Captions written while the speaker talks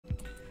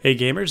Hey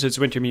gamers, it's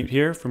Wintermute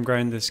here from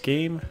Grind This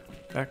Game,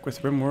 back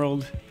with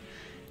Rimworld,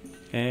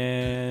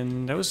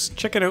 and I was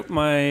checking out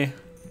my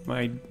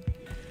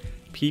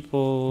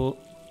people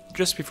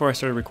just before I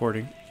started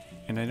recording,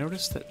 and I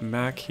noticed that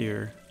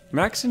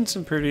Mac's in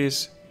some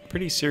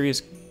pretty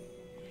serious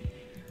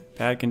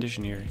bad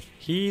condition here.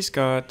 He's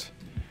got,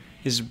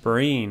 his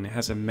brain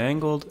has a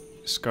mangled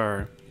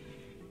scar,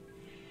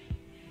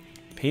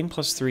 pain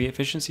 +3,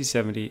 efficiency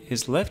 70,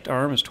 his left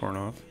arm is torn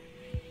off.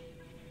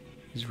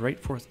 His right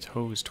fourth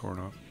toe is torn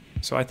off.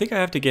 So I think I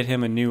have to get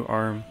him a new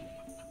arm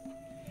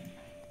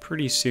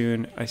pretty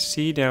soon. I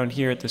see down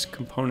here at this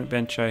component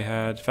bench I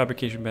had,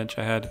 fabrication bench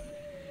I had,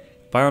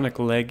 Bionic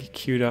leg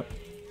queued up.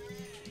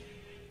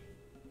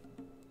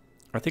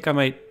 I think I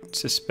might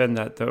suspend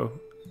that though.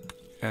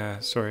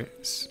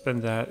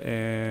 Suspend that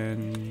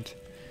and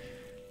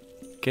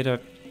get a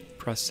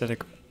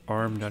prosthetic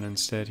arm done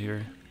instead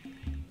here.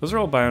 Those are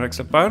all Bionics.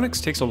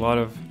 Bionics takes a lot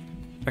of,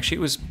 actually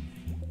it was,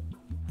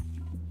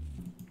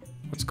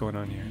 what's going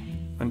on here?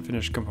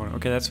 Unfinished component.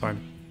 Okay, that's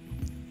fine.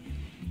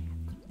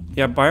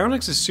 Yeah,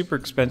 Bionics is super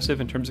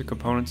expensive in terms of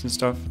components and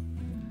stuff.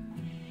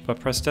 But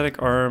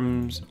prosthetic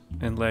arms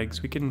and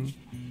legs, we can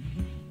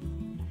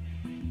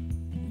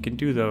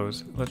do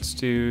those. Let's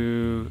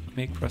do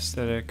make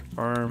prosthetic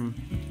arm.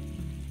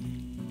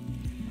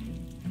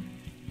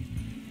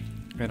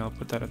 And I'll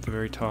put that at the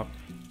very top.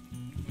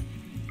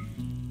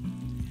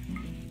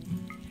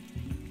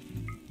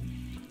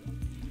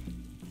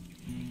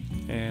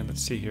 And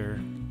let's see here.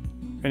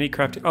 Any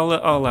crafting,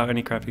 I'll allow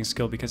any crafting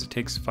skill because it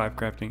takes 5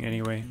 crafting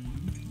anyway.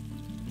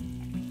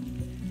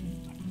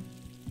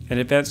 An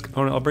advanced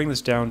component, I'll bring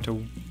this down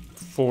to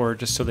 4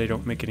 just so they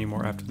don't make any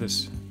more after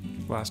this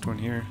last one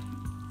here.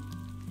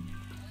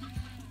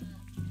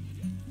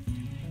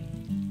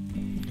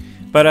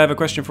 But I have a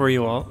question for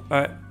you all.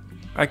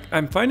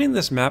 I'm finding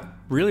this map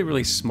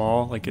really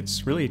small, like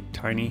it's really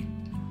tiny.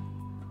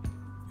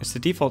 It's the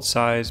default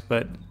size,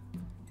 but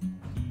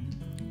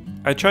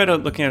I tried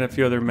out looking at a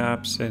few other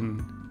maps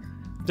and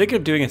I'm thinking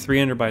of doing a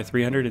 300 by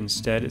 300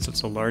 instead.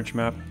 It's a large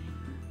map,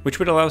 which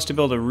would allow us to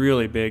build a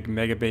really big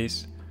mega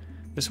base.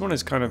 This one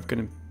is kind of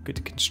going to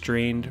get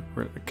constrained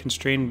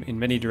in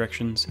many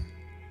directions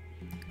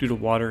due to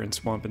water and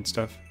swamp and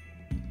stuff.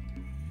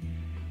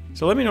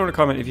 So let me know in a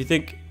comment if you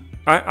think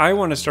I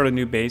want to start a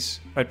new base.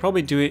 I'd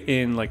probably do it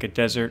in like a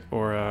desert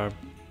or a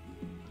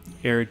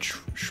arid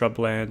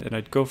shrubland, and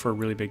I'd go for a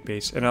really big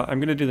base. And I'm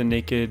going to do the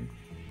naked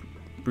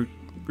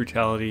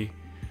brutality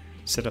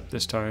setup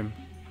this time.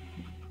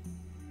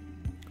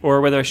 Or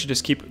whether I should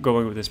just keep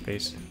going with this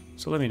base.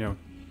 So let me know.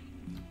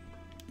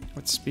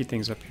 Let's speed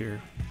things up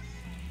here.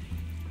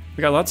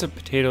 We got lots of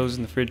potatoes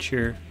in the fridge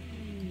here.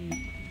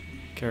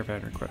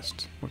 Caravan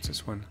request. What's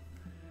this one?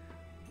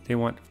 They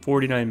want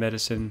 49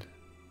 medicine.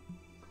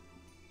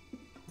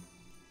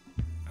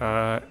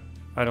 I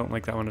don't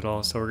like that one at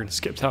all, so we're going to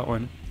skip that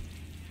one.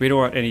 We don't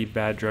want any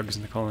bad drugs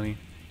in the colony.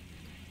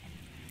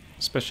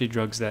 Especially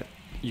drugs that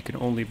you can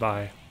only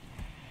buy.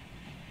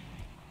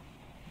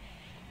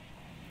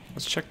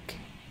 Let's check,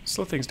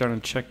 slow things down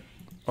and check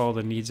all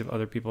the needs of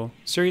other people.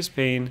 Serious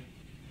pain.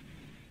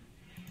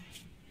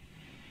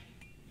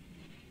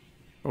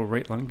 Oh,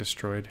 right lung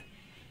destroyed.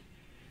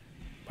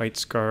 Bite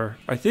scar.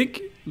 I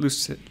think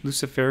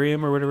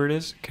Luciferium or whatever it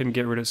is can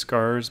get rid of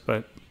scars,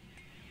 but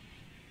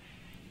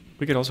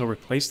we could also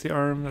replace the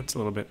arm. That's a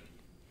little bit...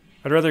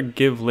 I'd rather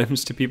give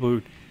limbs to people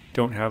who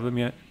don't have them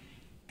yet.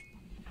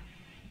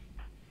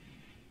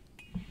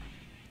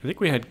 I think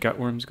we had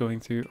gutworms going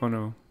through. Oh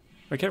no.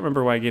 I can't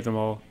remember why I gave them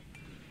all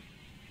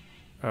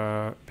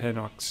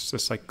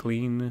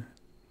penoxycycline.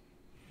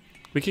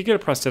 We could get a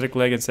prosthetic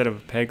leg instead of a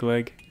peg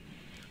leg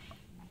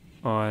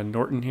on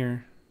Norton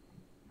here.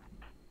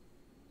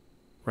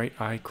 Right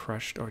eye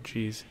crushed. Oh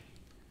geez.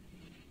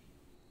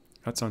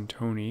 That's on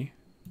Tony.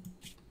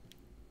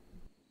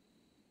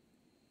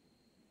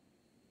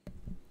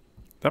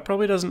 That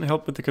probably doesn't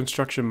help with the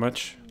construction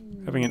much,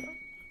 having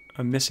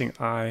a missing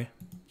eye.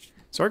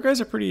 So our guys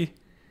are pretty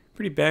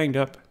banged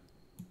up.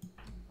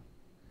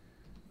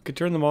 Could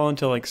turn them all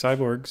into like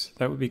cyborgs.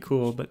 That would be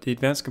cool, but the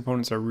advanced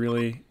components are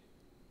really...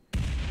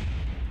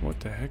 What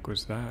the heck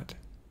was that?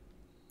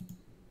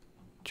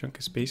 Chunk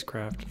of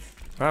spacecraft.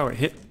 Wow, it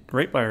hit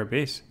right by our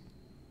base.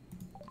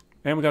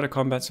 And we got a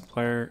combat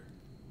supplier.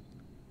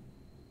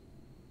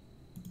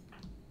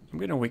 I'm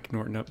gonna wake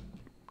Norton up.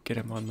 Get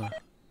him on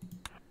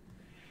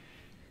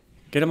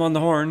the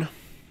horn.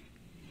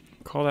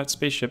 Call that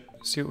spaceship.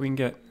 See what we can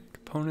get.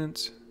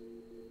 Components.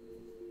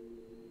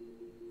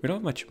 We don't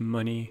have much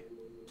money.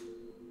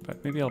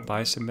 But maybe I'll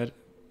buy some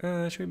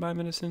should we buy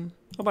medicine?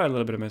 I'll buy a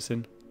little bit of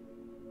medicine.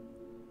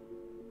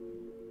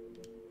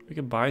 We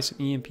could buy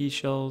some EMP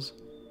shells.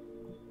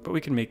 But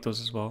we can make those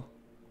as well.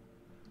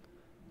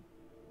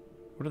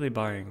 What are they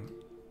buying?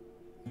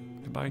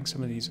 They're buying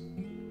some of these.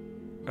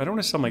 I don't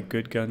want to sell my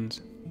good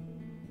guns.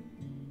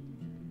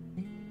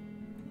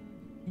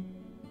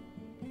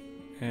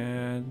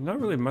 And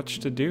not really much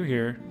to do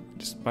here.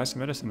 Just buy some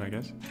medicine, I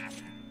guess.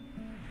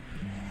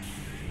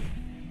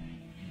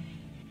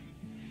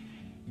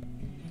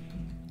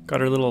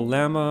 Got our little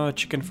llama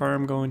chicken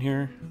farm going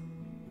here.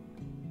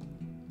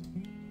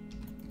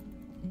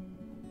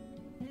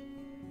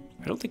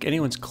 I don't think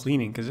anyone's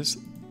cleaning because this...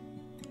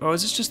 Oh,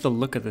 is this just the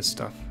look of this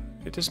stuff?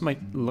 It just might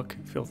look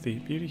filthy.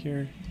 Beauty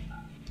here.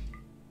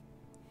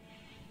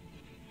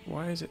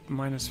 Why is it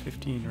minus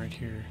 15 right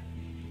here?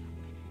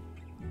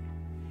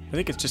 I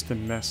think it's just the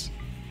mess.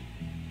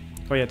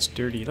 Oh yeah, it's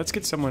dirty. Let's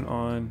get someone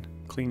on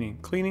cleaning.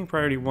 Cleaning,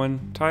 priority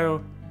 1.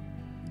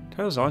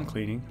 Tayo's on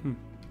cleaning.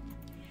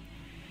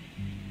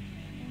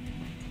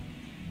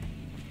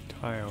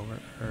 Tayo,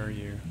 where are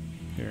you?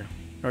 Here.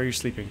 Oh, you're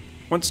sleeping.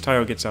 Once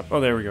Tayo gets up. Oh,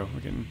 there we go.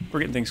 We're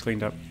getting things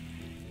cleaned up.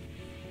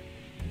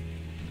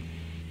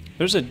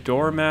 There's a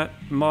doormat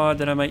mod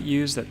that I might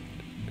use that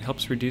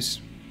helps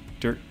reduce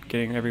dirt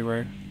getting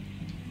everywhere.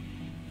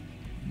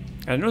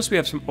 I notice we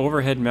have some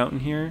overhead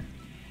mountain here.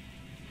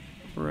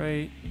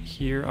 Right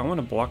here. I want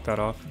to block that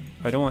off.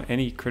 I don't want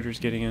any critters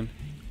getting in.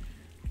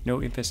 No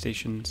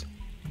infestations.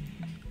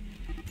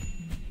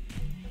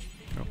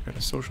 Oh, got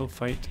a social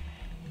fight.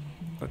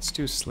 Let's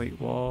do a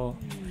slate wall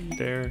right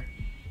there.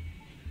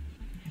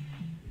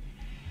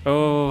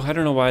 Oh, I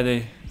don't know why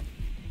they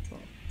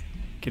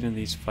get in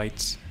these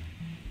fights.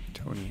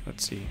 Tony,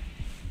 let's see.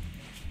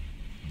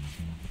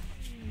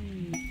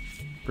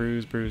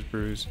 Bruise, bruise,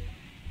 bruise.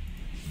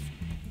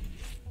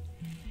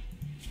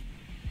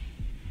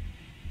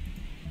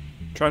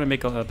 Trying to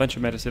make a bunch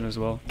of medicine as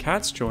well.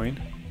 Cats join.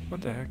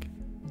 What the heck?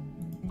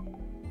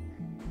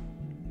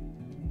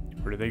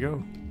 Where did they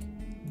go?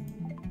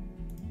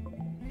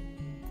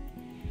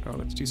 Oh,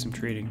 let's do some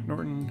trading.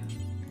 Norton.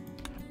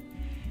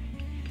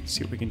 Let's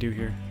see what we can do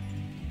here.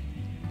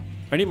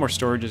 I need more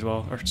storage as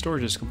well. Our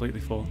storage is completely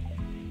full.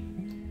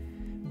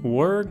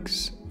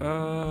 Wargs.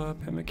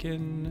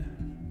 Pemmican.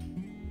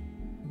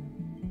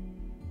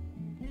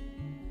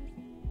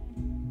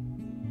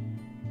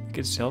 We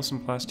could sell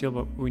some plasteel,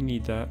 but we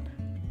need that.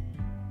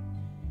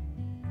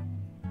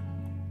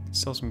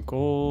 Sell some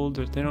gold.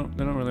 They don't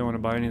really want to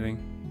buy anything.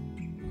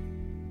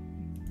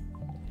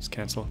 Just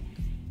cancel.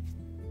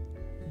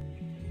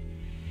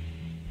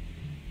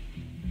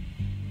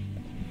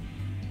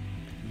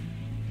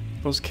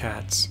 Those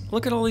cats.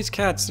 Look at all these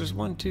cats. There's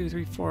 1, 2,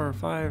 3, 4,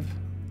 5.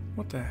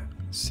 What the heck?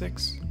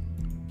 6.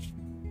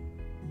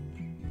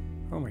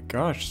 Oh my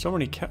gosh, so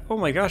many cats. Oh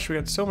my gosh, we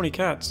got so many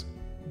cats.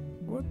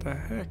 What the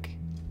heck?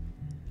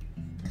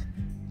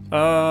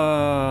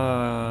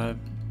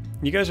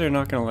 You guys are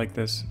not gonna like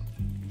this.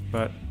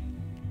 But,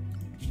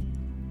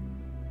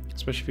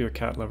 especially if you're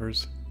cat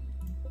lovers,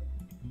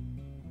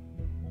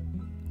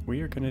 we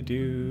are gonna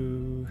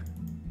do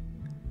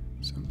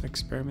some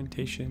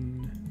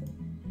experimentation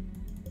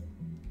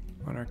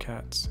on our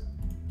cats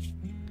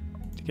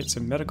to get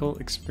some medical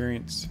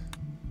experience.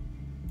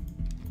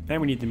 And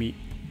we need the meat.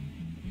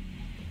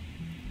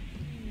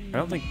 I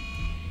don't think...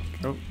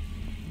 Oh.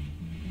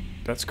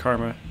 That's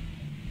karma.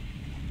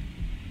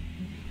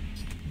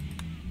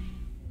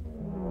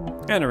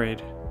 And a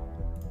raid.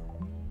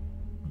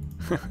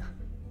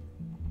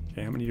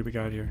 Okay, how many do we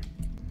got here?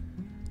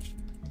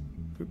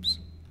 Oops.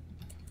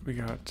 We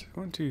got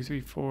 1, 2,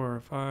 3,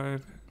 4,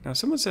 5. Now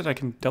someone said I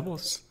can double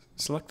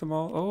select them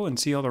all. Oh, and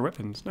see all their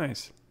weapons.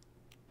 Nice.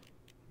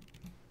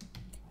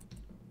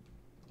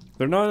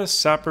 They're not a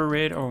sapper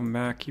raid. Oh,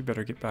 Mac, you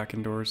better get back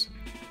indoors.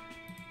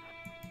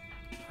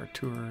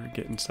 Artur,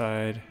 get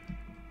inside.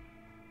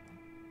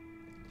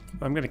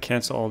 I'm gonna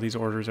cancel all these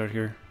orders out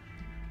here.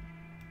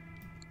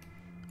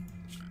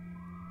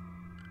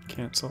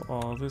 Cancel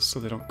all this so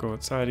they don't go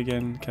outside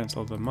again.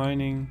 Cancel the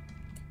mining.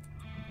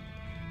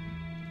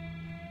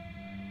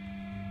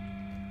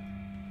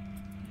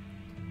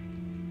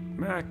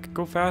 Mac,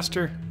 go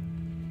faster.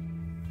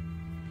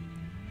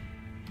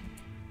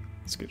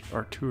 Let's get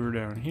Artur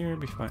down here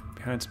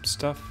behind some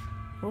stuff.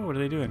 Oh, what are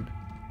they doing?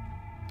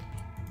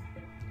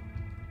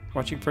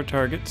 Watching for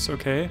targets,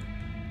 okay.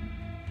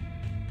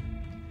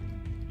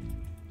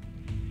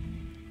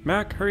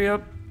 Mac, hurry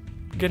up.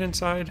 Get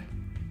inside.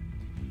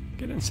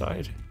 Get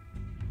inside.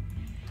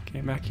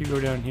 Okay, Mac, you go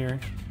down here.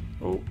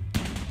 Oh,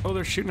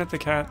 they're shooting at the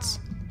cats.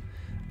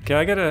 Okay,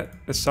 I gotta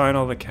assign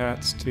all the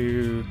cats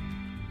to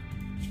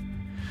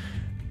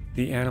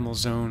the animal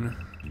zone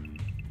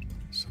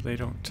so they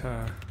don't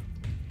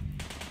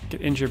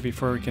get injured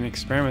before we can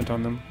experiment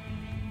on them.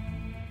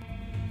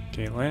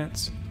 Okay,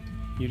 Lance,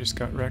 you just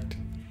got wrecked.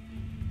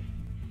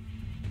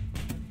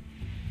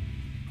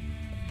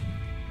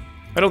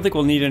 I don't think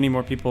we'll need any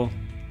more people.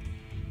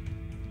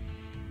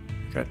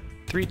 Got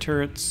 3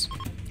 turrets.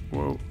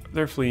 Whoa,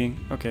 they're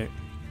fleeing. Okay.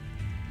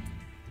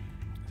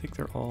 I think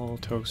they're all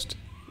toast.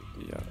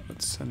 Yeah,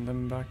 let's send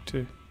them back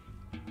to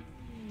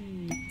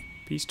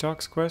Peace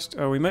Talks quest.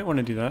 Oh, we might want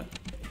to do that.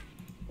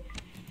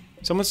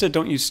 Someone said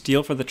don't use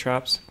steel for the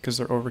traps because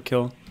they're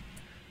overkill.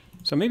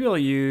 So maybe I'll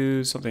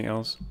use something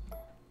else.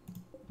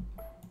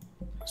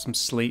 Some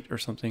slate or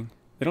something.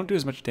 They don't do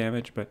as much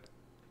damage, but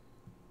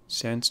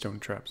sandstone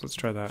traps. Let's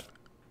try that.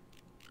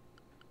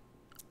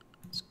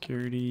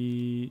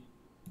 Security.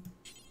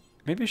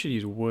 Maybe I should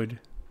use wood.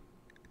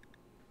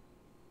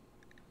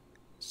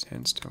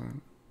 Sandstone.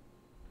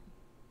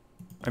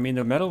 I mean,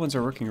 the metal ones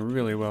are working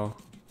really well,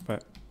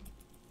 but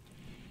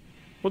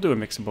we'll do a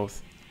mix of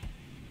both.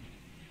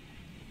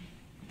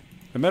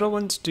 The metal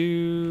ones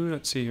do,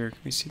 let's see here, can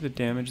we see the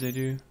damage they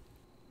do?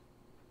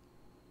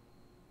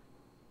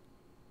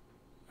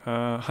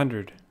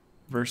 100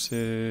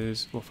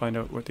 versus, we'll find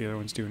out what the other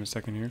ones do in a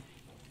second here.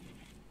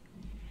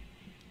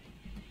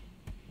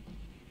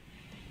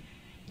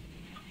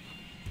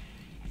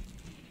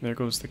 There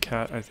goes the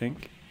cat, I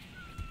think.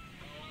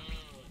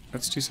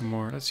 Let's do some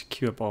more. Let's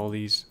queue up all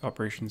these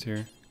operations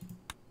here.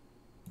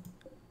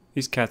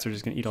 These cats are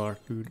just gonna eat all our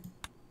food.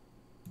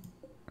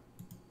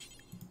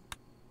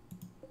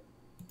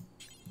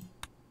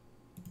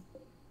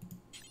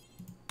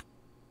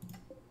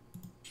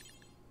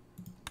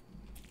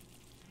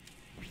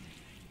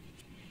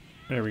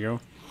 There we go.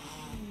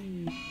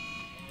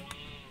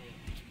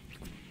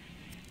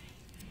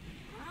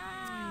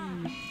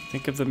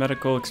 Think of the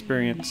medical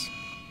experience.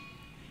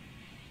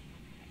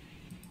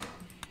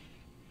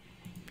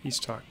 Peace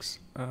talks.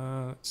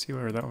 Let's see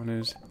where that one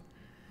is.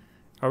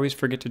 I always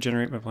forget to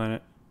generate my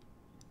planet.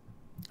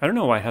 I don't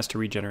know why it has to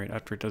regenerate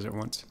after it does it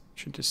once. It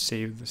should just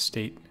save the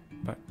state,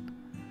 but...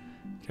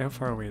 Okay, how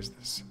far away is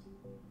this?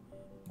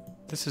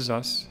 This is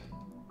us.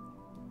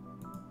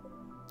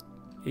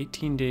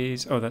 18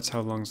 days. Oh, that's how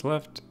long's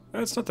left.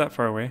 That's not that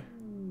far away.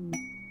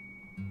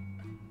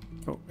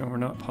 Oh, and we're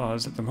not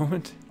paused at the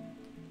moment.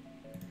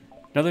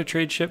 Another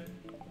trade ship.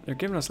 They're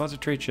giving us lots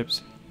of trade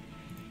ships.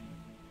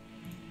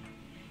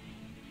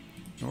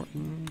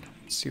 Norton.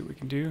 Let's see what we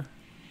can do.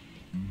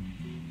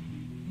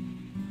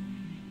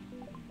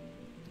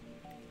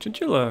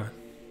 Chinchilla.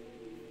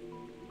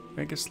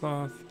 Mega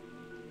Sloth.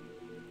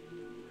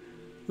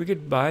 We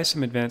could buy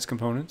some advanced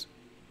components.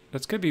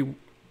 That's gonna be,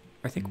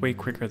 I think, way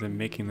quicker than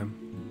making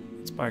them.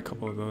 Let's buy a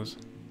couple of those.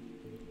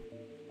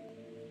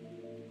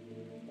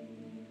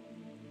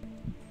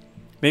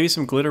 Maybe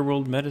some Glitter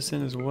World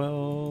medicine as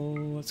well.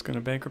 That's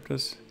gonna bankrupt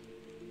us.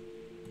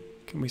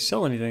 Can we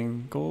sell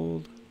anything?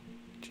 Gold?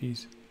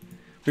 Jeez.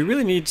 We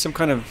really need some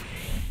kind of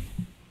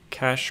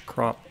cash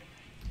crop.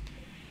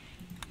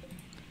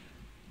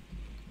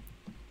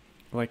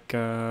 Like,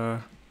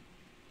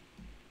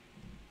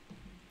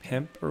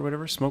 hemp or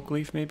whatever, smoke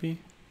leaf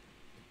maybe.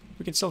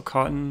 We can sell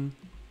cotton.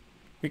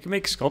 We can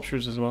make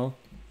sculptures as well.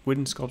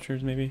 Wooden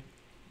sculptures maybe.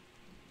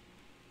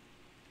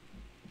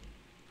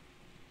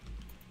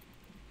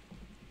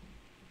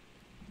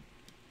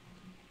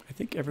 I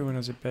think everyone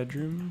has a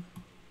bedroom.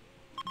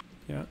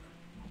 Yeah.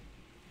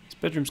 This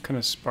bedroom's kind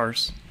of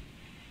sparse.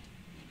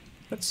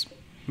 Let's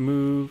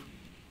move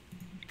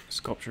a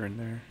sculpture in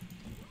there.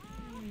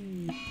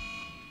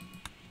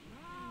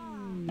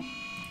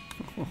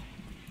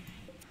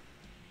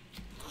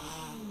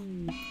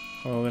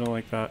 Oh, they don't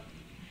like that.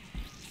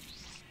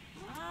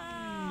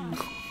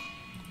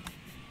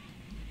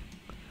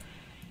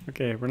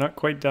 Okay, we're not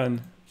quite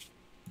done.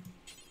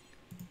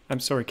 I'm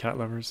sorry, cat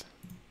lovers.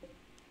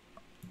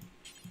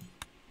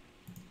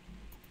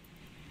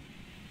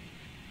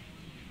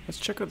 Let's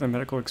check out the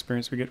medical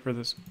experience we get for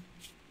this.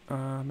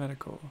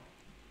 Medical.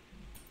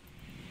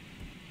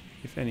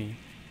 If any.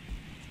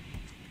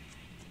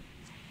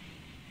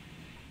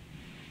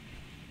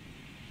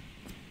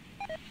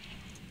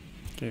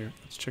 Okay,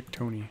 let's check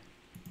Tony.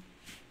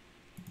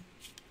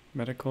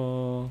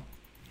 Medical.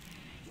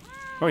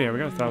 Oh yeah, we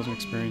got 1,000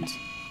 experience.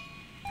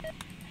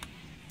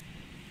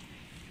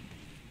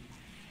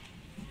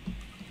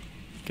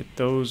 Get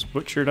those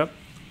butchered up.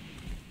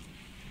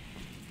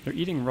 They're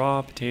eating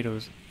raw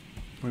potatoes.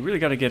 We really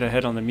got to get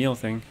ahead on the meal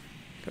thing.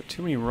 Got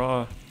too many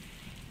raw.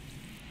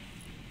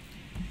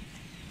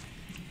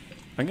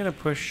 I'm gonna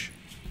push.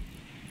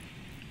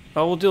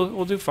 Oh,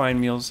 we'll do fine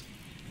meals.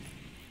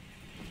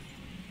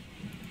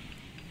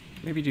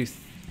 Maybe do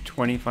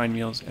 20 fine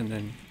meals and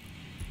then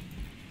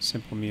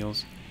simple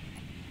meals.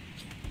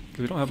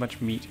 Because we don't have much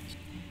meat.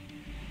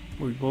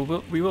 We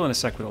will in a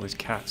sec with all these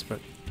cats, but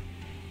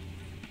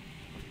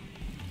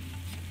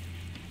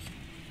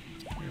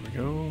there we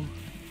go.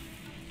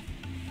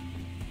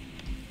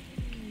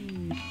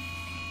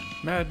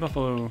 Mad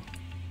Buffalo.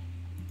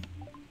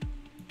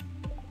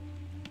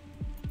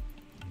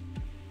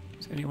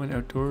 Is anyone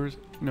outdoors?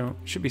 No,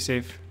 should be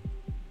safe.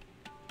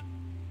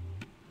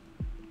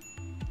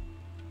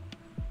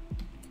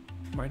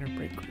 Minor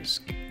break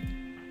risk.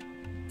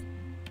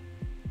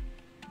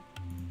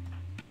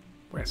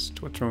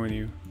 West, what's wrong with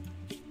you?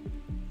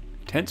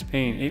 Intense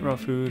pain, ate raw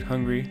food,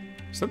 hungry,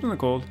 slept in the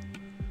cold.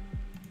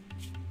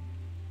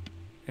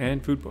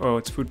 And food, oh,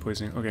 it's food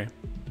poisoning, okay.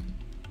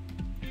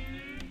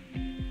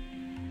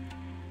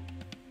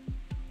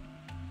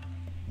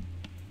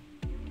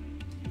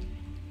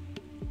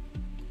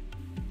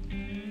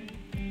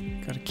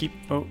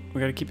 We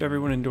gotta keep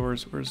everyone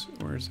indoors. Where's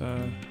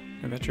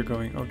Adventure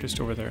going? Oh, just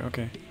over there.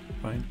 Okay,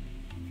 fine.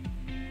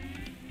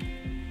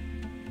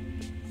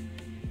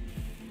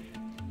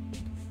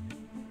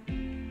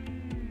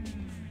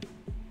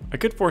 I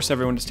could force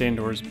everyone to stay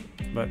indoors,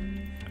 but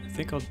I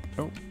think I'll...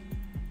 Oh.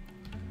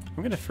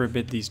 I'm gonna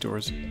forbid these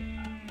doors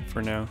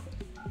for now.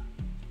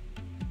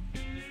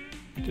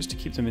 Just to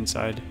keep them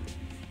inside.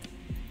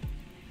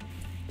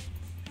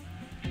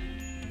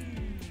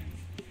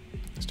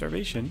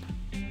 starvation.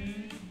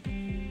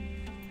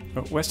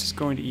 Oh, West is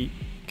going to eat.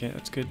 Okay,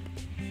 that's good.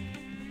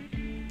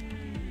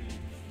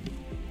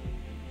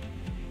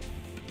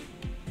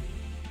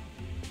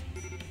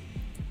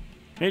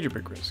 Major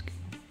brick risk.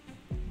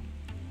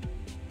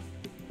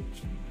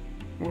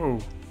 Whoa.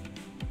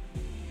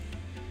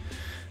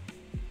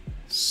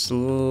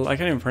 I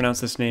can't even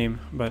pronounce this name,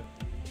 but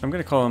I'm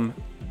gonna call him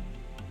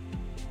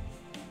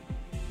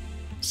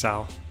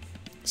Sal.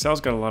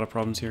 Sal's got a lot of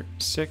problems here.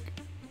 Sick,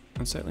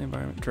 unsightly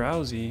environment,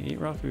 drowsy, eat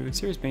raw food,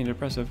 serious pain,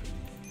 depressive.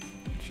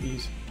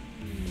 Jeez.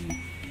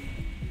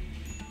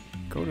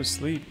 Go to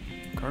sleep.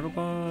 Cargo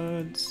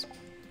pods.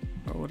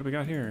 Oh, what do we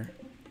got here?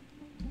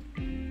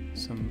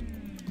 Some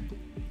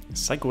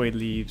psychoid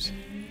leaves.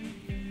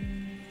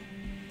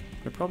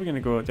 They're probably gonna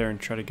go out there and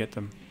try to get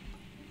them.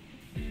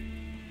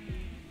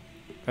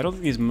 I don't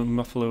think these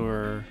muffalo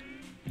are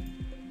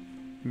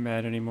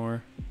mad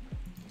anymore.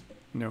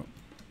 No.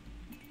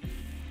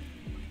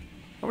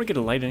 I want to get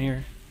a light in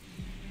here.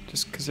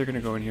 Just because they're going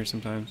to go in here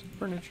sometimes.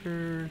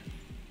 Furniture.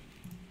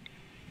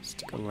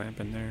 Stick a lamp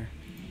in there.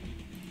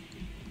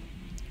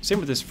 Same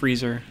with this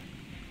freezer.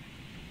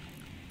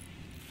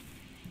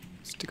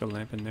 Stick a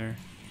lamp in there.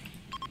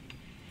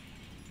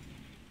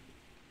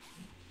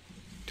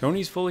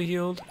 Tony's fully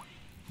healed.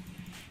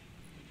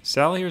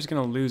 Sal here is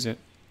going to lose it.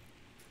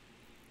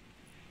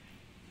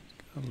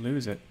 I'll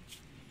lose it.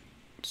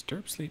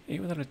 Disturb sleep.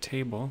 Ate without a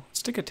table. Let's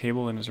stick a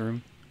table in his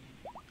room.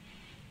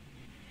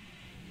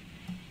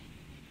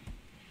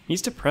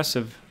 He's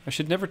depressive. I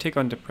should never take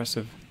on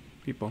depressive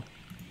people.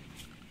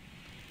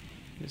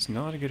 It's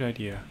not a good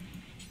idea.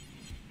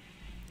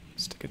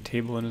 Stick a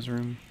table in his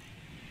room.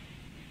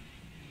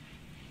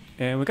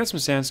 And we got some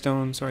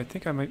sandstone, so I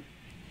think I might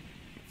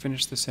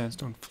finish the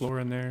sandstone floor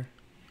in there.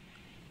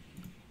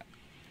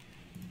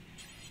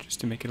 Just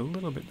to make it a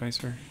little bit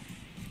nicer.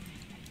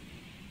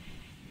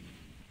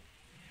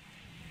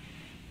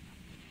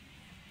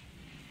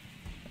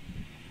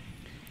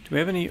 Do we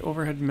have any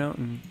overhead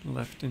mountain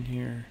left in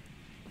here?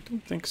 I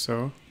don't think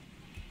so.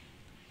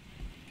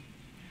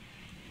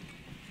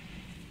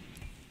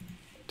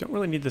 Don't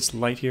really need this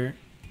light here.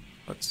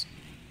 Let's...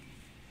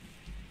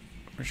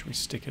 Where should we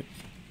stick it?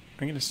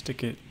 I'm gonna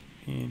stick it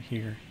in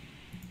here.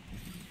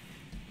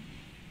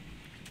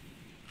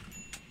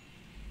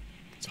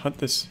 Let's hunt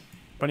this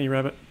bunny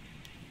rabbit.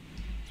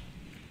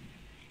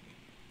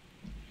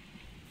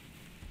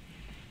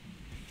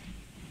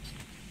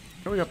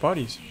 Oh, we got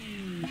bodies.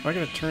 Oh, I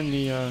gotta turn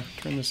the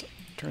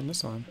turn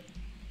this on.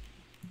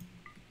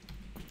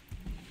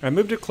 I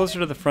moved it closer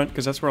to the front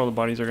because that's where all the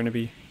bodies are gonna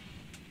be.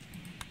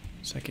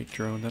 Psychic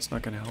drone, that's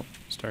not gonna help.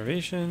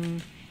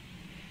 Starvation.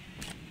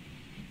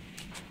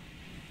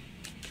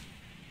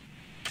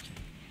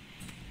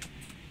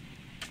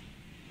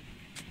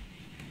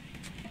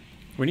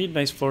 We need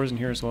nice floors in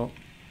here as well.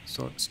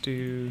 So let's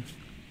do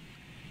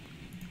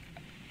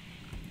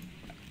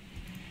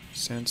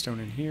sandstone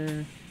in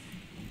here.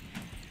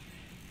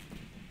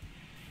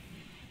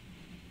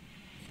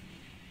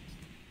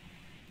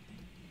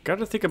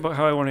 Gotta think about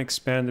how I want to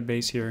expand the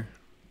base here.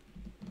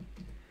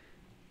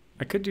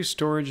 I could do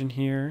storage in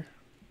here,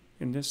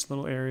 in this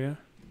little area.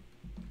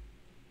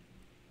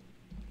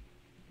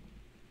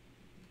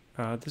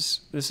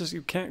 This is,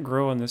 you can't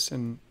grow on this,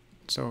 and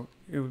so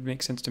it would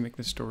make sense to make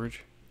this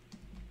storage.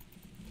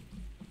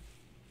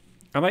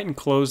 I might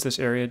enclose this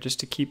area just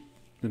to keep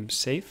them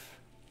safe.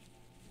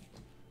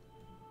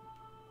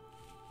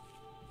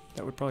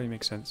 That would probably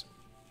make sense.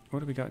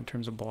 What do we got in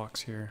terms of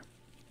blocks here?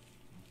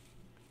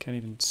 Can't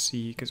even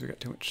see because we got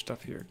too much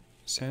stuff here.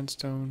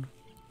 Sandstone.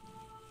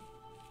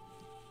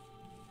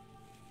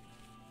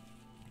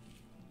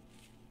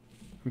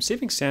 I'm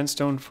saving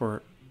sandstone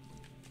for...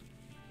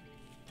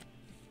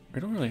 I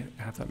don't really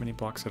have that many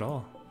blocks at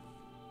all.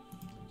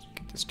 Let's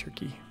get this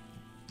turkey.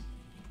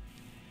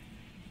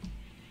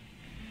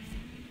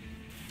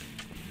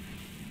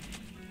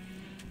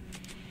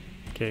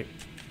 Okay,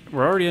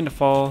 we're already into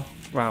fall.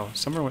 Wow,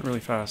 summer went really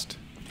fast.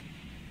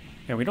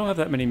 Yeah, we don't have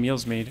that many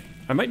meals made.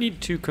 I might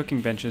need 2 cooking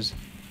benches.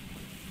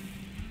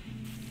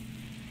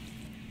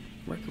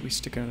 Where could we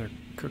stick another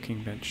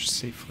cooking bench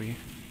safely?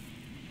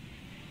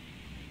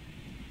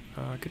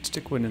 I could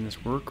stick one in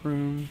this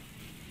workroom.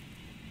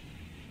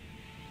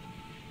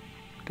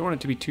 Don't want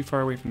it to be too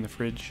far away from the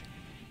fridge.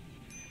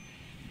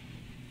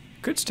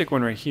 Could stick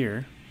one right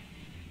here.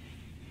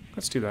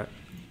 Let's do that.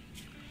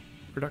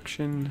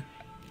 Production.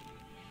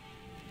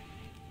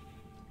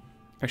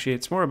 Actually,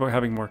 it's more about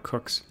having more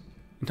cooks,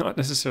 not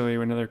necessarily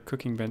another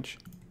cooking bench.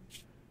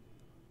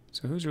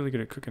 So who's really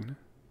good at cooking?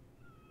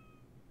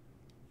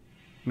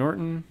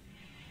 Norton.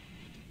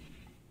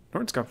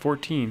 Norton's got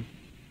 14.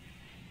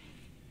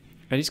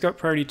 And he's got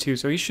priority 2,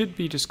 so he should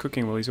be just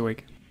cooking while he's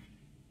awake.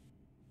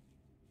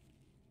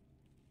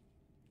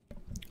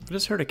 I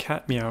just heard a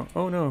cat meow.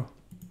 Oh no.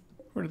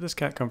 Where did this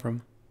cat come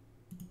from?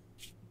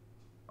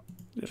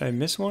 Did I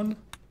miss one?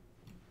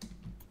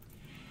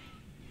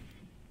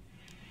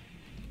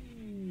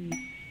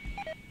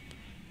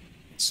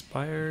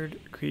 Inspired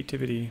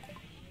creativity.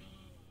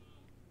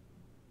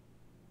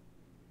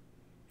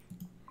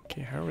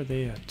 Okay, how are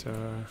they at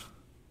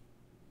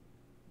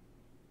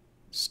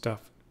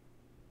stuff?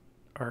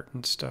 Art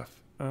and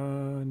stuff.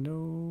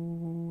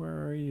 No,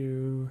 where are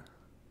you?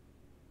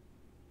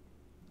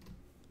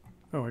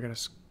 Oh, I gotta...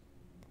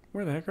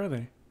 Where the heck are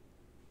they?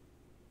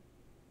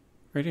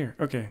 Right here,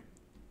 okay.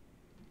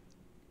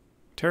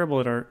 Terrible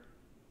at art.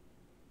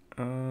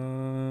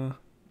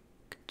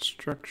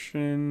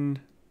 Construction.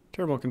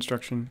 Terrible at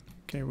construction.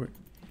 Okay, we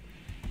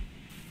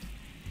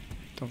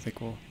don't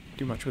think we'll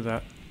do much with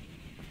that.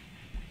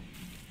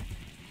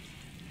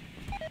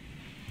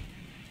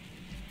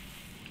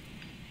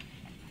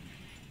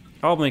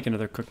 I'll make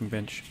another cooking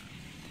bench.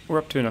 We're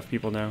up to enough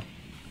people now.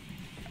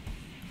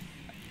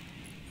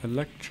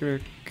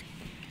 Electric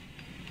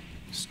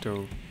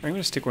stove. I'm going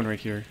to stick one right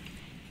here.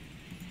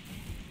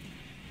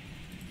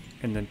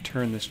 And then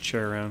turn this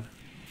chair around.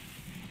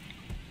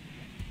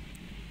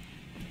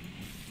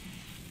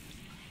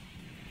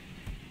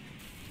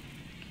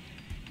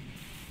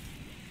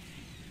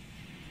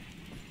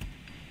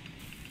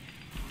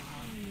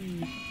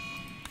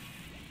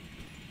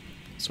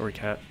 Sorry,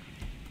 cat.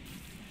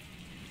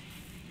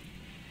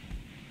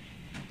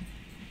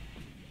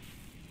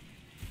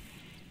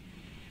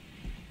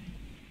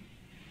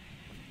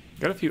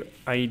 Got a few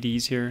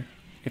IEDs here,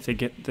 if they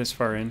get this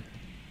far in.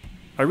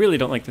 I really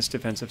don't like this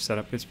defensive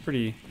setup. It's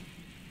pretty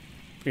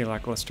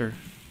lackluster.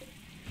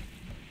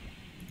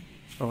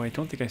 Oh, I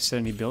don't think I set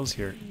any bills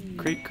here.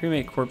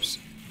 Cremate corpse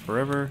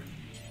forever.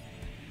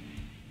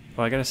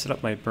 Well, I gotta set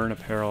up my burn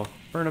apparel.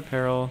 Burn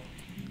apparel.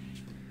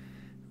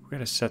 We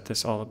gotta set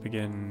this all up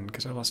again,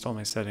 because I lost all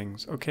my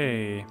settings.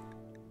 Okay.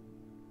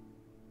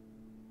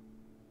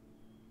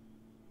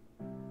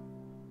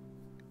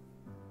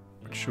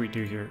 What should we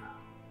do here?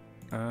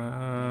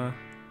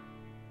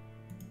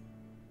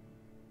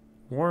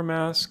 War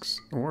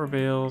masks, war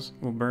veils,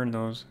 we'll burn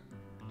those.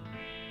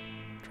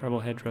 Tribal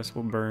headdress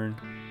will burn.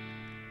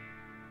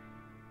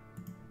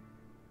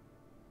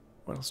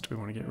 What else do we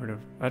want to get rid of?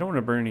 I don't want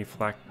to burn any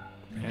flak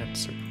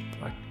pants or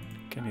flak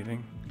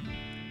anything.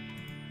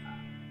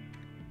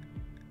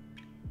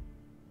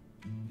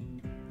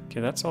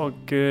 Okay, that's all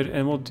good,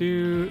 and we'll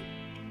do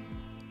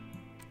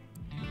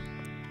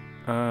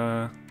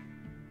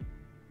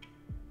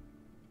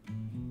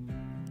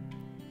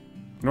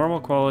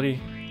normal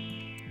quality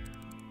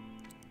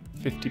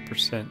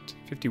 50%,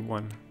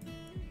 51.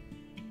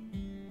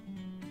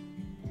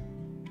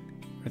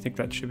 I think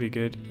that should be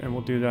good, and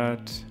we'll do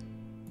that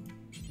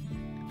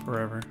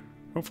forever.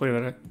 Hopefully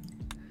that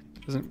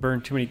doesn't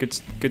burn too many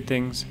good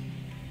things.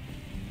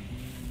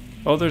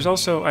 Oh, there's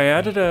also I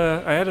added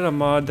a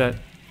mod that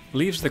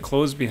leaves the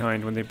clothes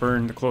behind when they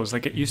burn the clothes,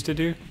 like it used to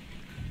do.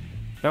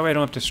 That way I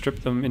don't have to strip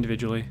them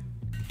individually.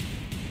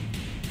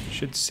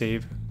 Should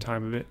save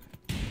time a bit.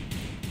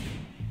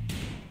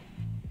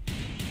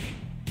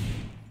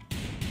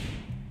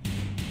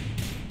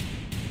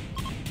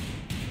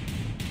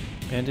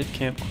 Bandit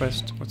Camp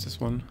Quest. What's this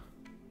one?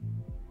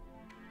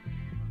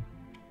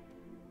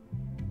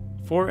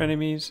 4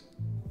 enemies.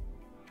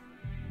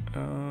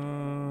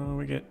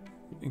 We get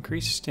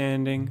increased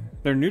standing.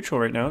 They're neutral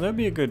right now. That'd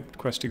be a good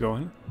quest to go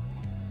on.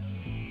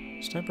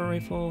 Sniper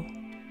rifle.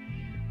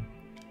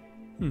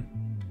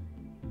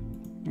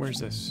 Where's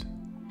this?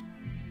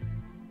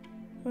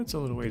 That's a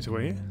little ways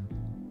away.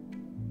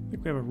 I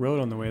think we have a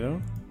road on the way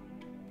though.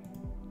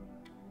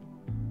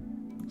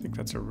 I think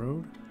that's a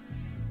road.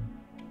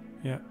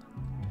 Yeah.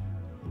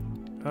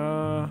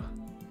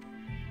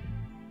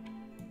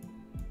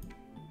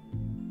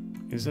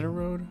 Is it a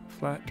road?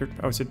 Flat dirt?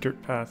 Oh, it's a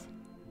dirt path.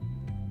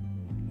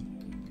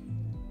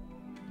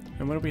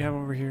 And what do we have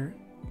over here?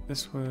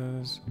 This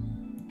was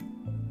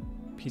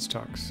peace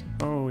talks.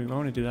 Oh, we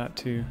want to do that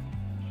too.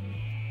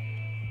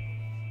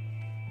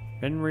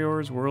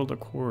 Benrior's World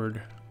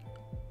Accord.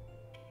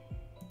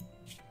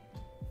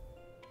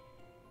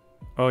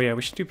 Oh yeah,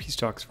 we should do peace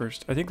talks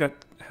first. I think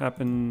that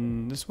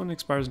happened. This one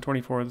expires in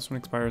 24. This one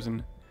expires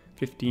in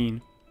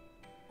 15.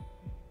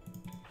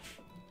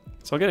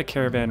 So I'll get a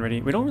caravan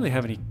ready. We don't really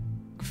have any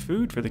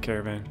food for the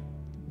caravan.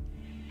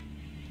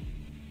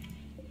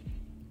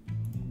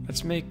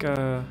 Let's make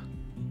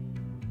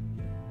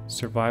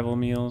survival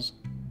meals.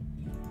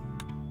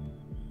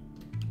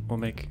 We'll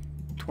make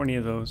 20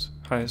 of those.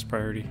 Highest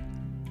priority.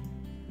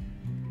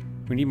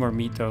 We need more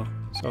meat though,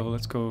 so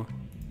let's go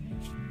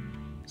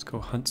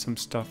hunt some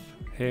stuff.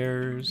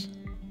 Hares,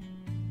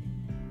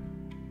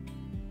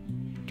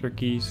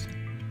 turkeys,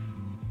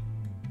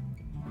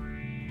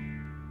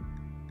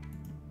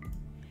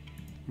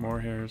 more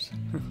hares.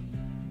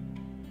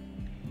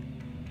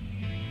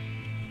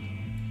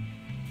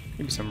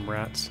 Maybe some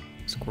rats,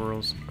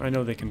 squirrels. I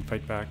know they can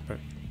fight back, but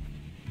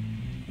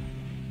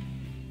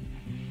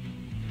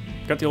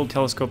got the old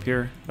telescope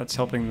here. That's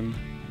helping them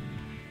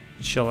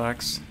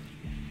chillax.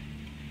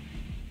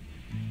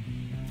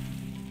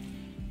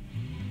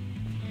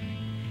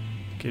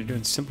 Okay, they're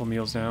doing simple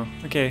meals now.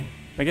 Okay,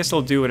 I guess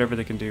they'll do whatever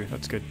they can do.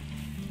 That's good.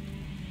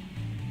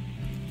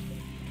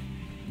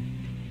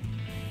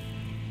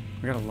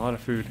 We got a lot of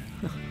food.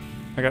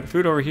 I got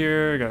food over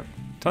here. I got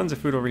tons of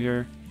food over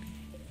here.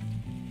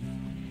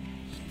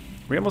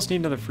 We almost need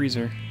another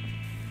freezer.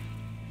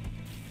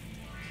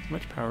 How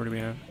much power do we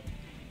have?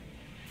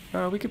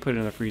 We could put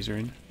another freezer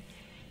in.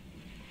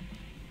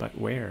 But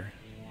where?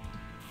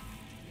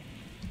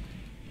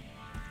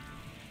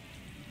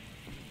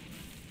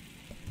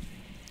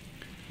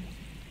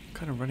 I'm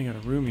kind of running out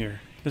of room here.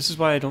 This is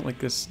why I don't like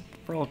this.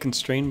 We're all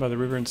constrained by the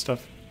river and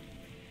stuff.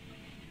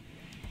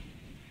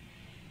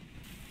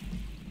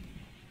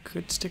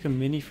 Could stick a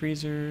mini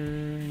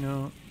freezer.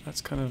 No, that's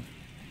kind of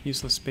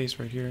useless space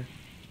right here.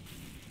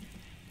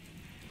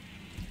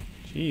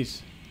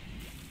 Jeez.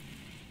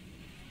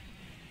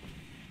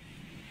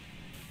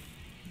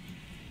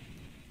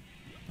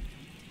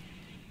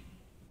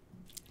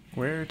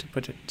 Where to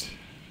put it?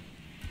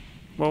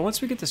 Well,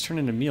 once we get this turned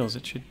into meals,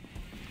 it should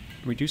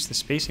reduce the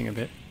spacing a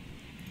bit.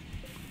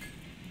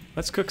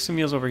 Let's cook some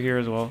meals over here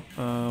as well.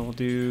 We'll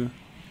do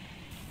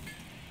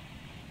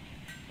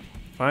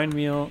fine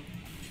meal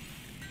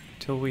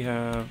till we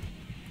have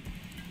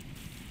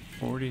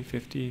 40,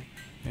 50,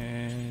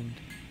 and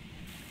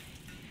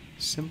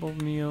simple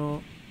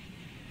meal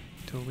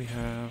till we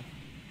have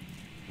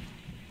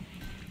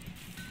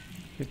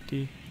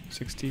 50,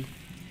 60.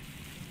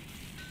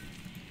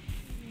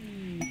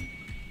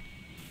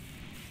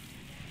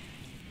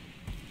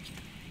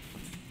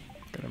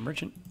 Got a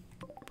merchant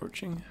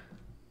approaching.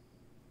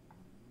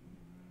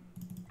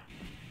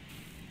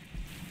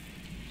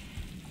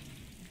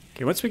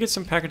 Okay, once we get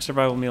some packaged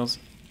survival meals,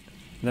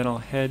 then I'll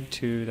head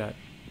to that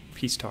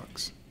peace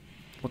talks.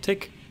 We'll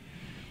take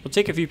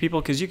a few people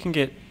because you can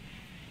get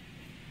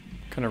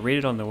kind of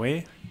raided on the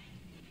way.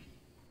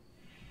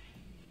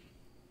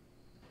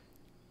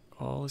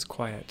 All is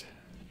quiet.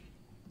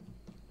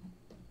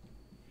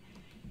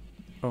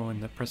 Oh,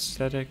 and the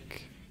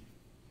prosthetic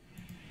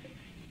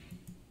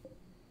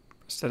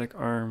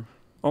arm,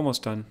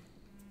 almost done.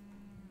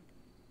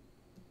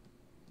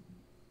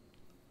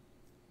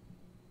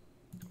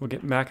 We'll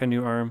get Mac a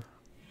new arm.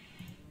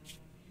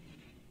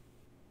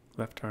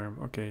 Left arm.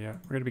 Okay, yeah.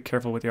 We're gonna be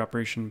careful with the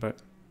operation, but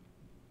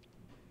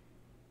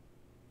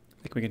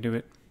I think we can do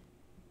it.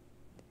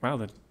 Wow,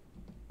 the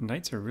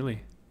nights are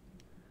really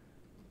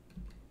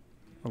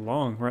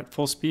long. We're at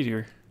full speed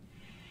here.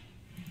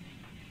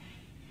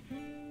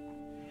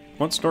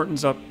 Once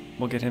Norton's up,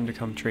 we'll get him to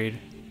come trade.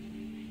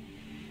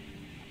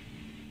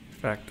 In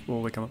fact,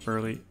 we'll wake him up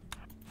early.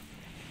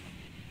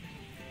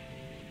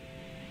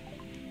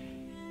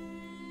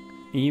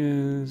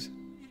 Emus.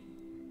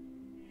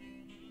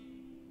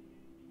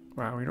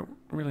 Wow, we don't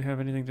really have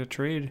anything to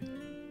trade.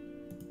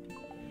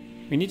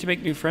 We need to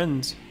make new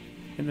friends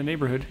in the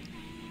neighborhood.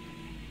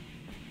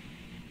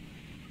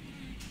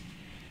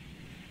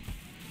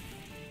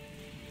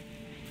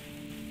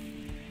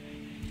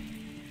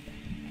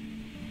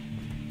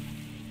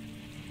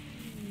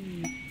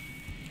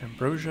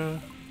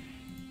 Ambrosia.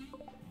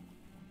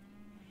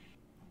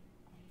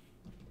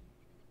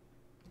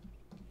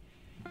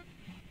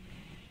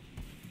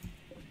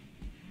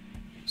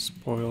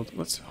 Spoiled.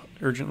 Let's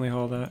urgently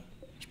haul that.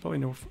 There's probably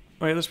no...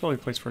 Oh yeah, there's probably a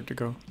place for it to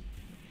go.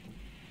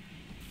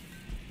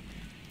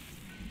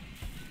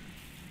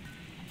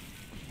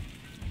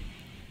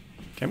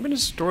 Okay, I'm going to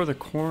store the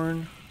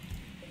corn.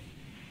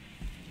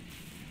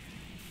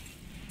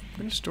 I'm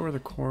going to store the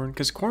corn,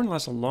 because corn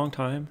lasts a long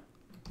time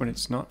when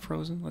it's not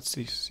frozen. Let's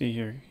see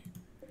here.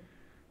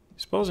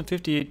 Spoils in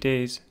 58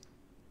 days.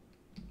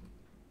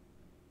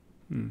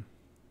 I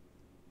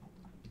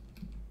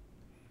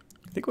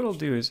think what I'll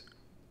do is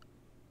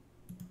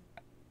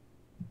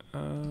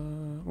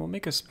we'll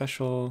make a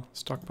special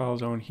stockpile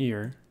zone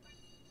here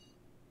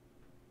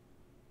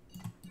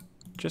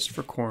just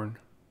for corn.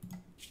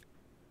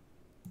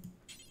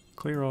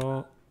 Clear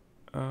all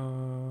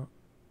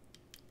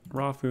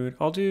raw food.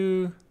 I'll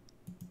do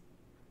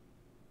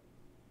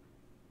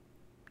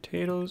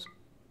potatoes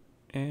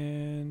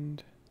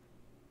and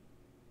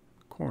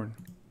corn.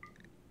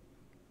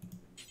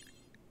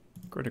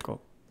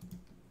 Critical.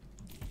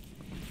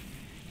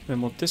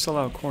 Then we'll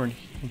disallow corn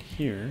in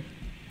here.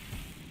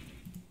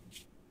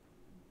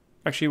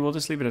 Actually, we'll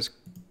just leave it as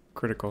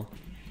critical.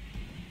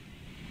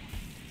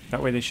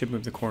 That way they should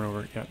move the corn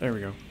over. Yeah, there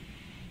we go.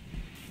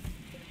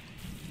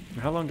 And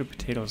how long do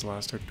potatoes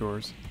last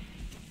outdoors?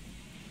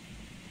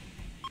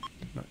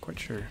 Not quite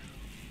sure.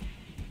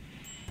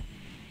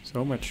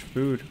 So much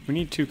food. We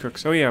need 2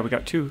 cooks. Oh yeah, we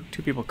got two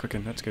people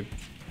cooking. That's good.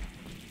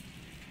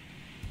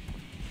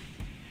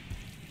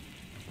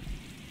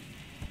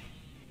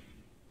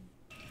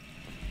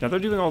 Now they're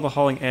doing all the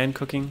hauling and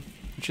cooking,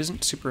 which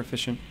isn't super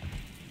efficient.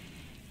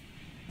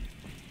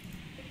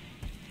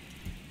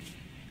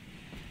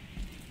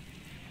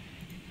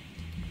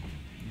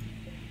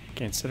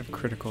 Okay, instead of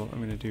critical, I'm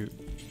going to do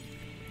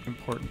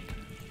important.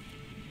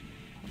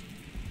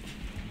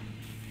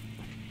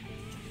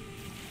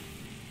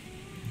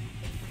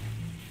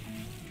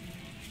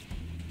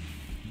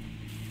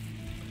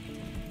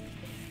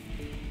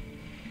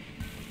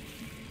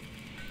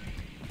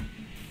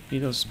 Need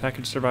those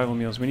packaged survival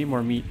meals. We need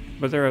more meat,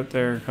 but they're out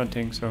there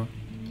hunting, so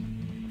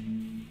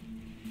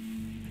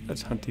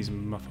let's hunt these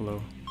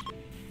buffalo.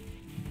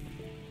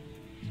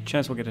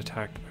 Chance we'll get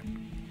attacked. But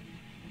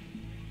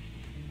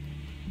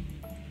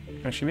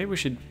Actually, maybe we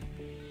should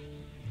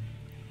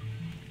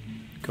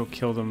go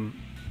kill them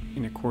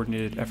in a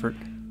coordinated effort.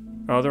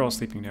 Oh, they're all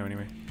sleeping now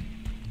anyway.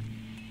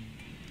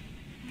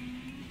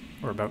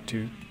 Or about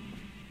to.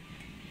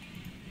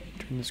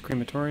 Turn this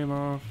crematorium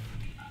off.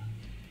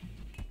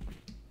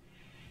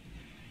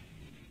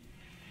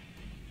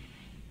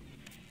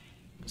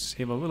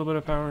 Save a little bit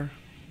of power.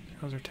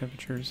 How's our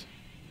temperatures?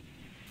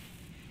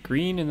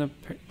 Green in the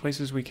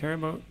places we care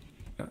about.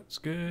 That's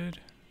good.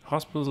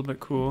 Hospital's a bit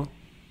cool.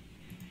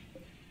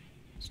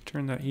 Let's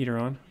turn that heater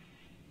on.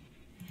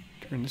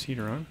 Turn this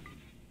heater on.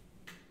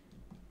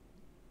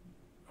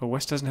 Oh,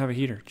 Wes doesn't have a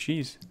heater.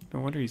 Jeez, no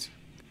wonder he's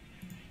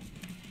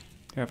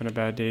having a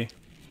bad day.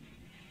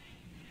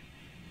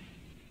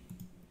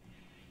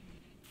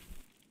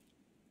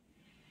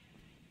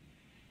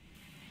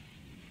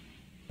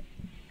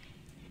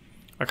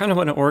 I kind of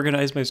want to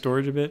organize my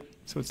storage a bit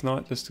so it's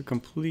not just a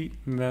complete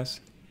mess.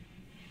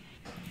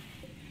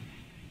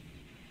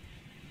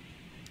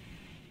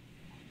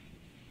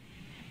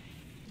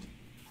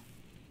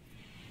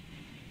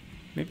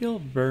 Maybe I'll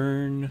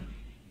burn.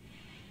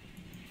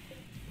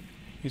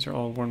 These are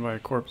all worn by a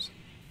corpse.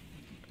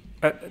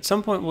 At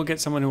some point we'll get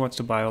someone who wants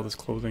to buy all this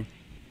clothing.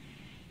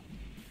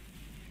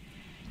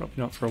 Probably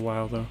not for a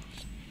while though.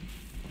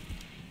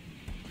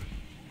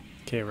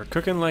 Okay, we're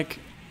cooking like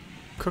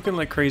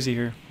crazy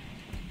here.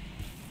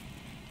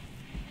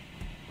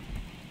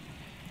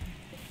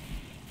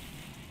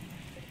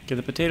 Okay,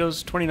 the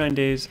potatoes, 29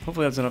 days.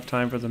 Hopefully that's enough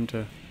time for them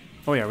to...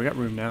 Oh yeah, we got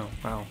room now.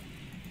 Wow.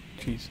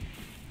 Jeez.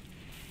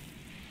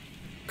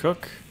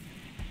 Cook.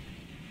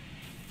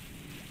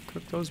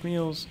 Cook those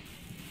meals.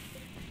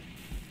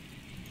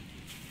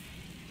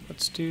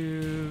 Let's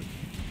do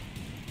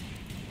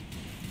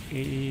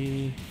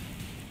 80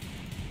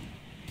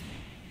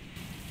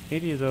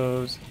 of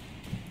those.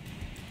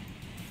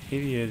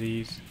 80 of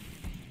these.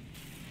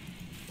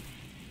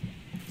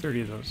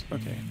 30 of those.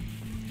 Okay.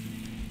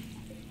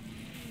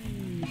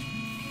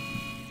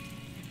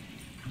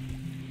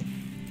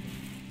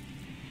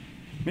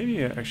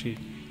 Maybe actually,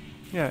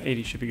 yeah,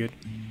 80 should be good.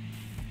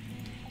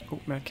 Oh,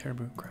 mad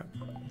caribou, crap.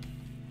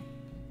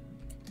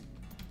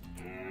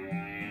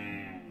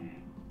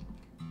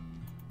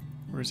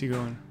 Where's he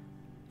going?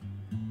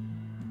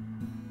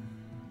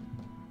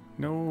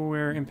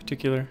 Nowhere in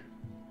particular.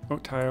 Oh,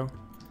 Tayo.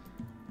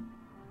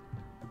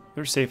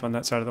 They're safe on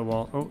that side of the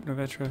wall. Oh,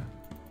 Novetra.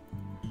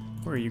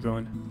 Where are you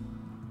going?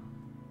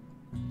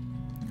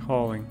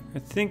 Hauling. I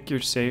think you're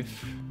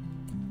safe.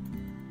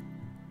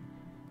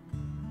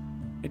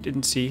 It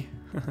didn't see.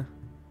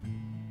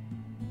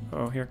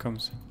 Oh, here it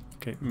comes.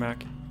 Okay,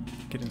 Mac,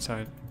 get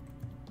inside.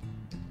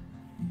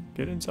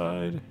 Get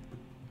inside.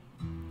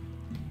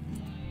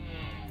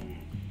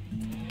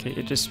 Okay,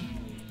 it just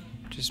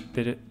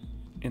bit it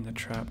in the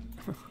trap.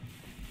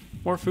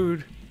 More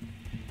food.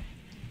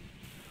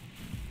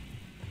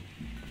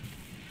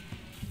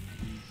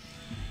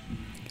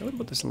 Okay, what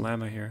about this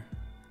llama here?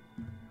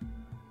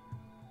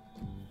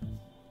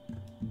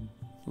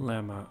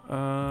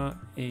 Llama,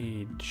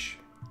 age.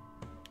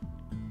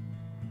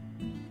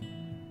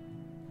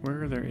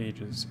 Where are their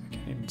ages? I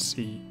can't even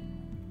see.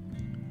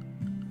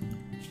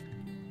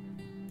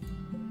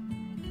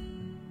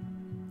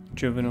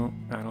 Juvenile,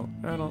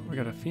 adult. We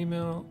got a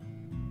female,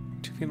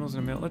 2 females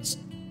and a male. Let's...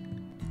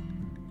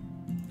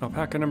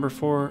 Alpaca number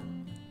 4.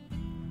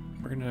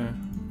 We're gonna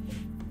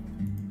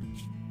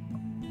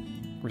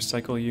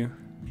recycle you.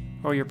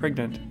 Oh, you're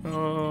pregnant.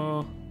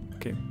 Oh,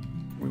 okay.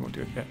 We won't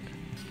do it yet.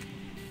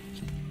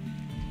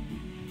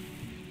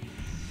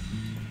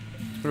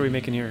 What are we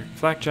making here?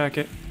 Flak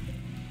jacket.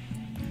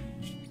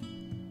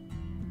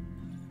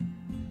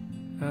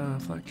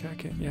 Flak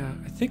jacket, yeah.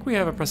 I think we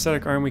have a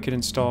prosthetic arm we could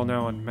install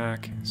now on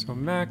Mac. So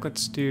Mac,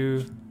 let's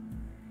do...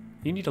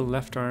 You need a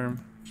left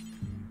arm.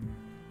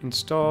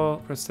 Install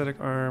prosthetic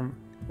arm,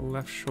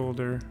 left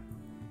shoulder.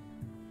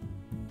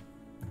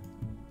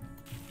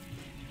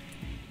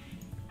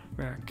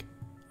 Mac,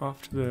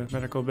 off to the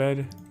medical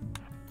bed.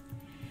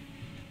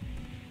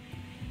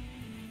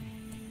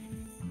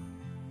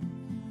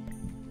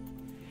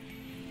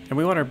 And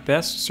we want our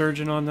best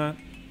surgeon on that.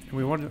 And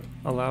we want to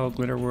allow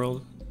Glitter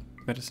World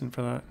medicine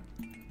for that.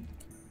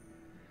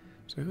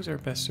 So who's our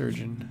best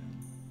surgeon?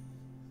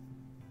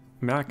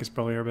 Mac is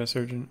probably our best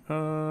surgeon.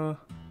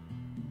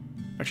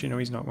 Actually, no,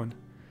 he's not one.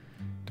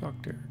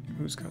 Doctor,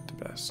 who's got the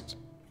best?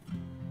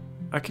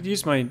 I could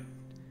use my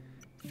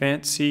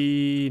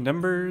fancy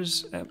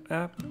numbers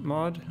app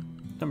mod.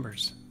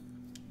 Numbers.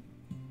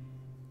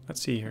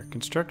 Let's see here.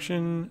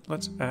 Construction.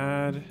 Let's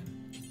add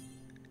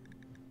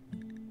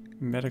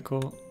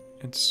medical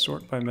and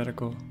sort by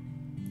medical.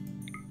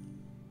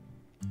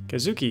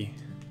 Kazuki,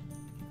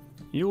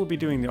 you will be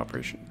doing the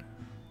operation.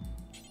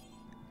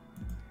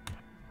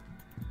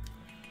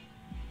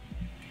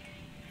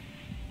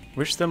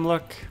 Wish them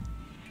luck.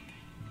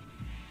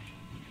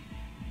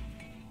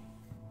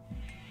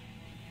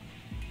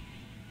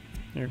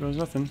 There goes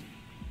nothing.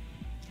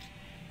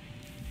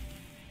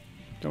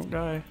 Don't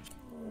die.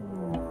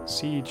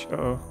 Siege.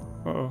 Uh-oh.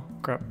 Uh-oh.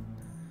 Crap.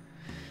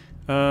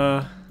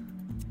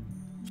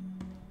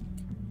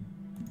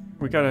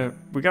 We gotta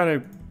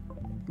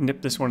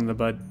nip this one in the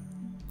bud.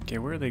 Okay,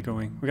 where are they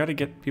going? We gotta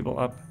get people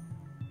up.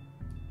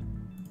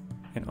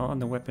 And on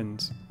the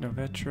weapons.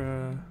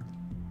 Novetra.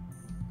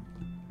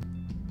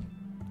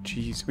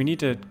 Jeez, we need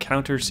to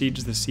counter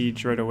siege the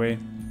siege right away.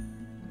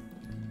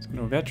 So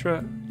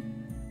Novetra.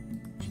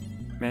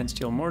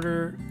 Man-steel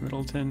mortar.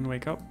 Middleton,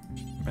 wake up.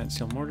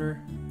 Man-steel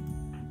mortar.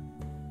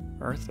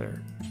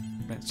 Arthur.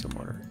 Man-steel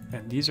mortar.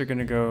 And these are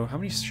gonna go... How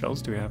many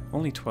shells do we have?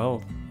 Only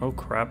 12. Oh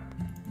crap.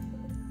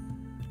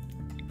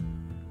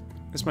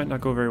 This might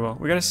not go very well.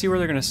 We gotta see where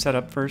they're gonna set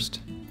up first.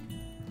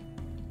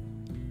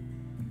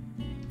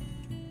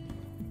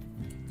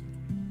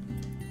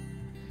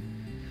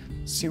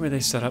 See where they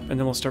set up, and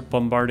then we'll start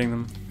bombarding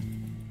them.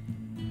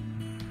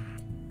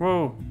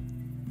 Whoa!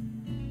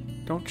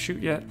 Don't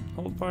shoot yet.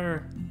 Hold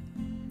fire.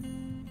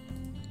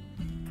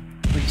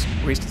 We just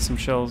wasted some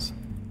shells.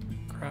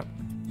 Crap.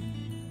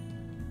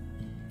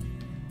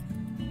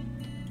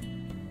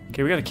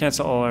 Okay, we gotta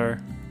cancel all our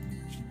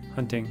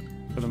hunting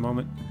for the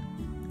moment.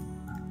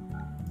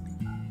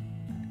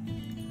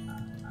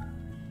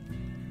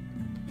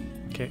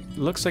 Okay,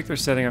 looks like they're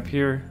setting up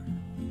here.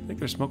 I think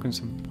they're smoking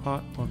some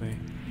pot while they...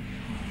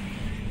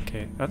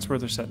 Okay, that's where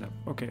they're setting up.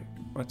 Okay,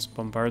 let's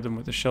bombard them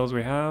with the shells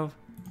we have.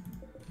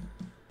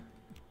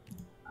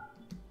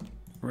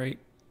 Right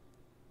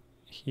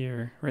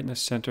here, right in the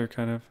center,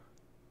 kind of.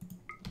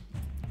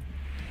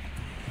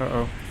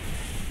 Uh-oh.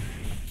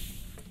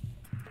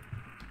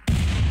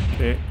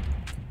 Okay.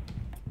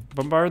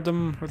 Bombard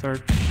them with our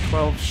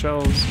 12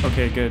 shells.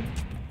 Okay, good.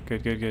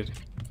 Good, good, good.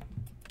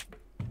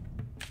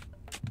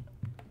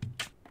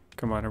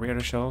 Come on, are we out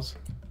of shells?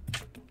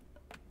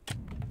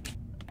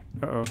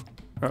 Uh-oh.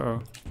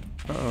 Uh-oh.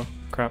 Uh-oh.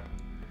 Crap.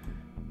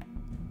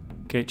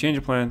 Okay, change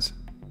of plans.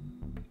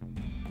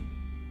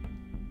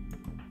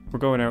 We're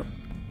going out.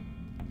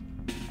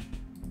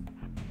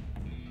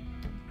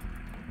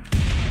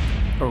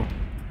 Oh.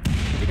 I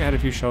think I had a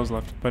few shells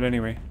left, but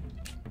anyway.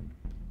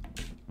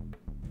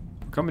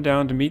 We're coming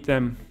down to meet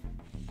them.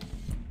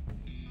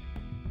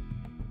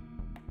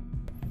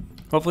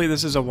 Hopefully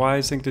this is a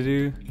wise thing to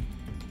do.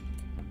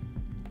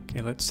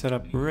 Okay, let's set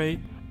up right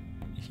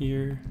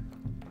here.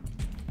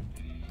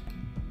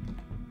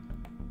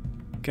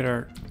 Get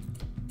our...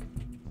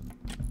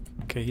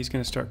 Okay, he's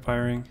gonna start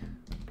firing.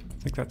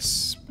 I think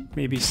that's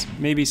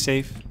maybe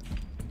safe.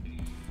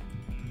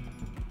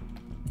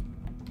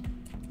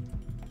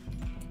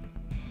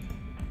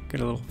 Get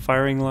a little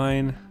firing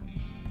line.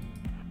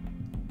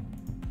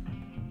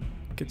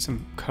 Get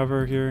some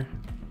cover here.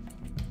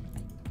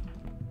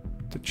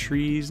 The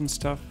trees and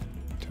stuff.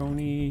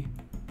 Tony.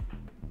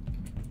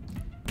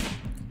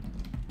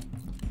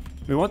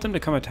 We want them to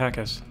come attack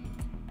us.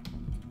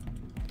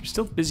 They're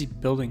still busy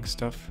building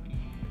stuff.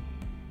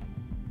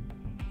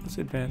 Let's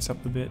advance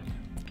up a bit.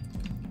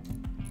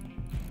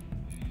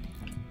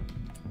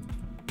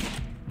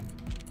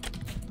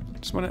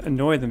 Just want to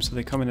annoy them so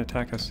they come and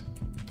attack us.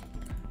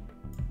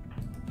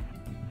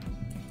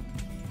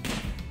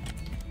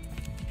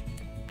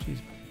 Jeez,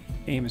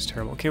 aim is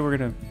terrible. Okay, we're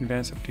gonna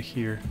advance up to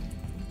here.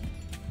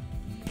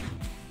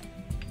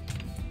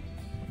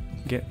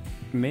 Get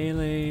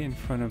melee in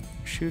front of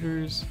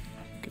shooters.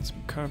 Get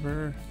some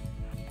cover.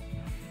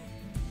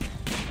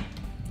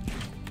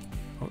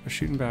 Oh, they're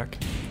shooting back.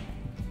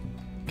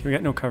 Okay, we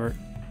got no cover.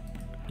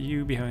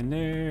 You behind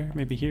there,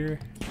 maybe here.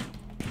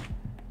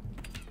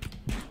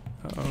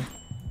 Uh-oh.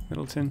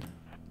 Middleton.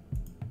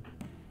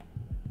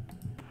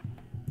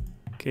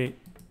 Okay.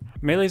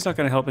 Melee's not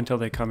going to help until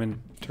they come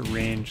into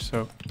range,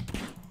 so...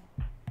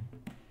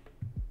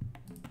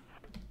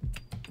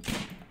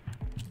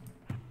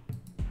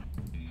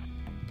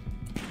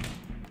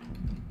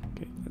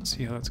 Okay, let's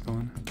see how that's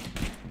going.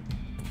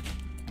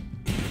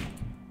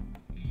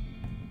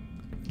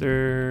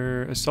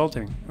 They're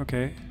assaulting.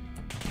 Okay.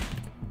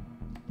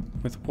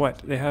 With what?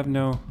 They have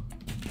no...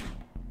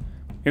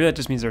 Maybe that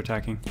just means they're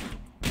attacking.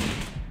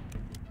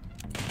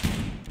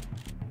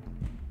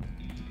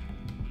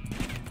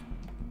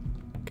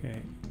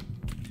 Okay.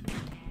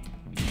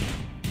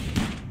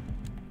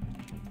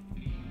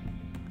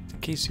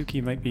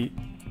 Keisuke might be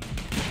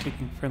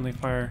taking friendly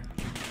fire.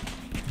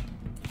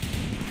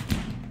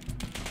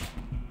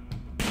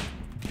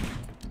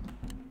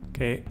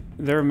 Okay,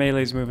 their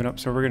melee's moving up,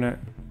 so we're gonna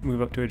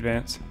move up to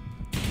advance.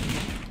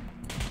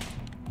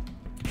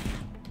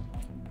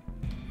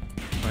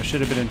 Oh, I should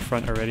have been in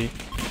front already.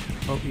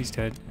 Oh, he's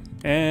dead.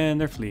 And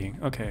they're fleeing.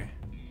 Okay.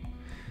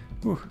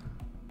 Whew.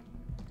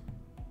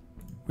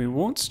 We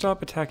won't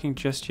stop attacking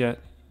just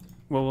yet.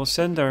 Well, we'll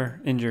send our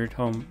injured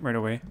home right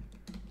away.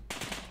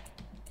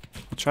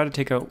 We'll try to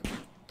take out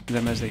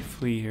them as they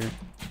flee here.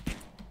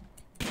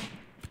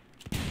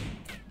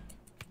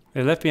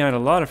 They left behind a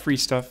lot of free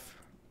stuff.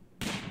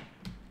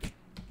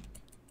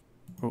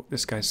 Oh,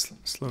 this guy's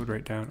slowed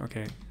right down.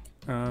 Okay.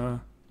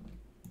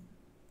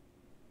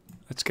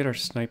 Let's get our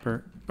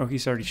sniper. Oh,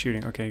 he's already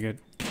shooting. Okay, good.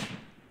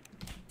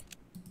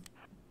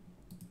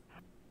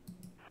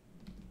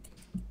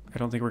 I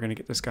don't think we're going to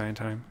get this guy in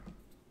time.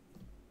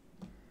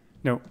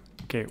 No.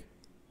 Okay.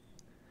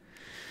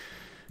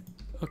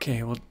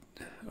 Okay, well...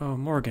 Oh,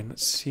 Morgan,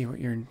 let's see what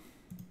your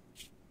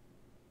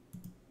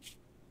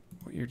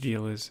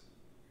deal is.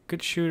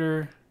 Good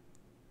shooter.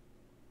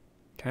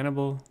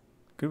 Cannibal.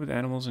 Good with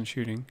animals and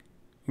shooting.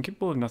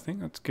 Incapable of nothing,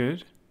 that's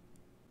good.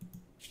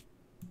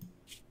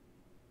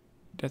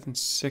 Death in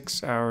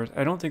 6 hours.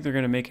 I don't think they're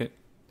going to make it.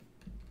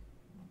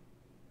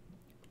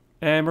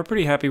 And we're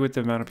pretty happy with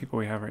the amount of people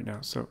we have right now,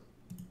 so.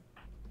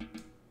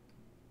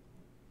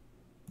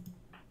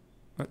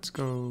 Let's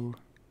go.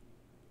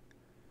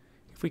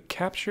 If we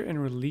capture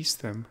and release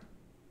them.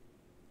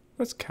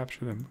 Let's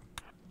capture them.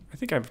 I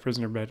think I have a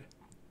prisoner bed.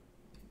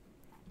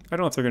 I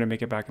don't know if they're going to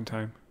make it back in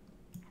time.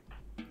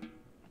 I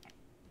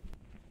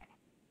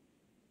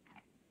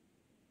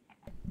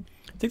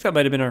think that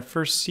might have been our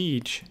first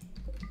siege.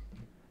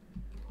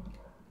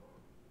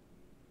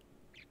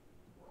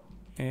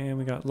 And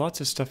we got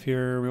lots of stuff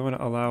here. We want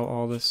to allow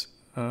all this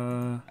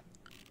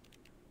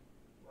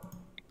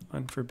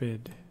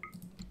unforbid.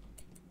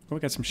 Oh, we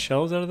got some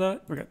shells out of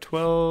that. We got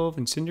 12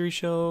 incendiary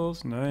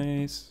shells.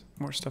 Nice.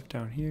 More stuff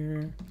down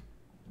here.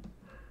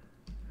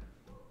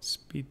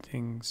 Speed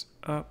things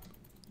up.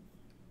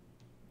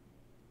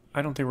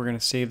 I don't think we're going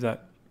to save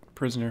that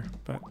prisoner,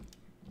 but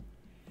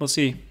we'll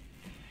see.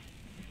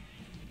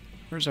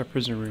 Where's our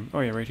prisoner room? Oh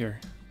yeah, right here.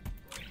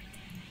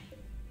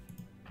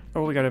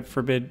 Oh, we got to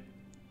forbid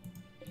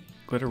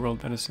glitter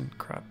world medicine.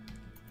 Crap.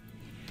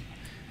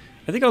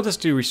 I think I'll just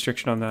do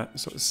restriction on that.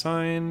 So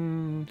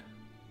assign.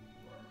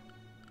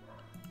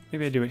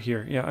 Maybe I do it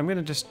here. Yeah, I'm going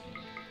to just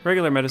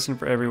regular medicine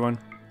for everyone.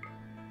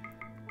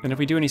 And if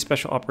we do any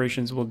special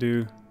operations, we'll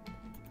do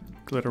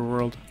glitter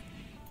world.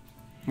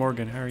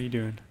 Morgan, how are you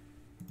doing?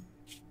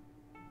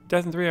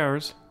 Death in 3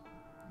 hours.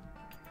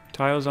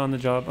 Tiles on the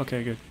job.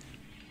 Okay, good.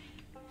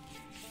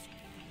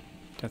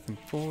 Death in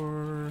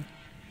 4.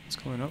 It's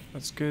going up.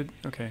 That's good.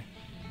 Okay.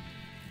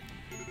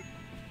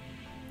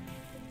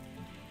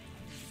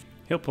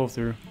 He'll pull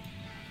through.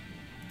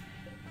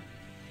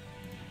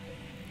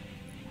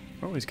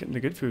 Oh, he's getting the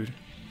good food.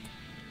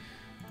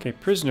 Okay,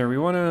 prisoner, we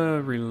want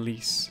to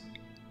release.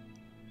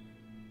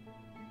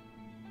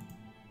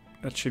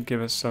 That should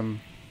give us some,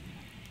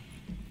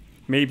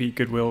 maybe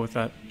goodwill with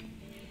that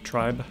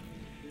tribe.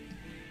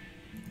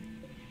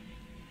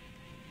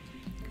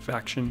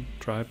 Faction,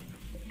 tribe.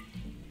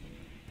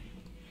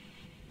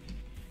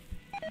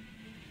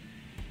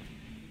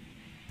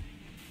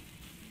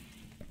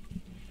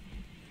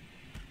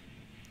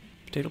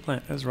 Potato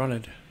plant has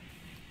rotted.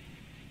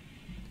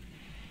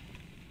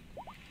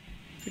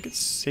 I think it's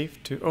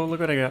safe to. Oh, look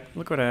what I got!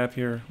 Look what I have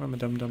here. I'm a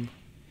dum dum.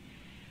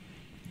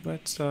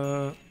 Let's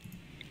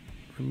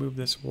remove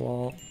this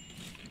wall.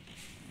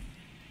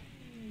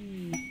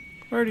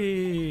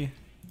 Party!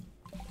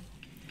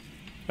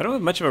 I don't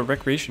have much of a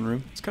recreation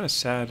room. It's kind of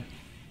sad.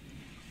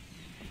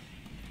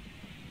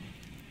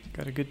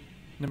 Got a good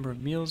number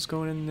of meals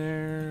going in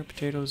there.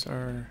 Potatoes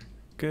are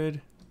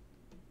good.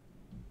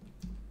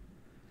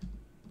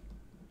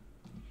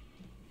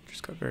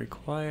 Just got very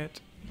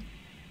quiet.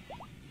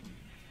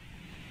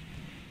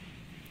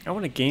 I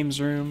want a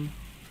games room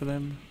for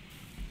them.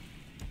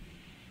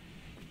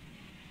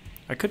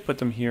 I could put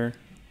them here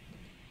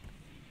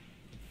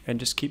and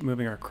just keep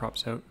moving our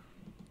crops out.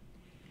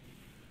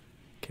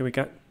 Okay, we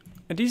got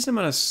a decent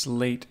amount of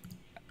slate,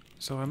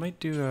 so I might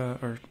do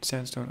or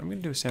sandstone. I'm gonna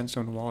do a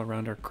sandstone wall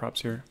around our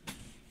crops here.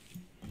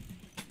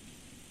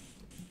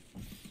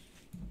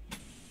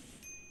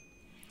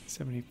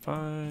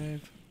 $75.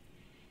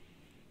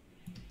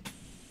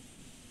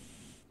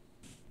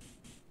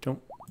 Don't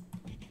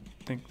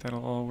think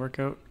that'll all work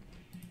out.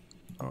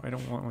 Oh, I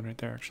don't want one right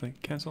there actually.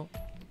 Cancel.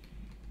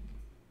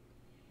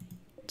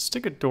 Let's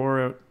stick a door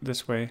out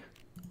this way.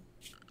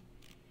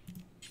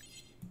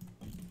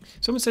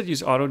 Someone said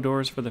use auto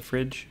doors for the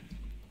fridge.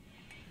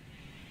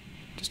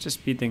 Just to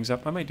speed things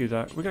up. I might do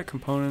that. We got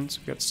components,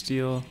 we got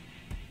steel.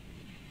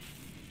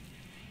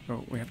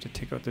 Oh, we have to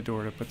take out the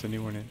door to put the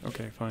new one in.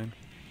 Okay, fine.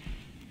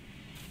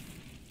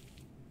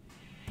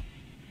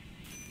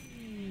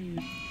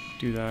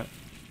 Do that.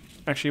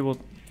 Actually, we'll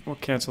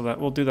cancel that.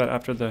 We'll do that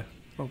after the...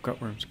 Oh,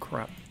 gutworms.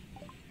 Crap.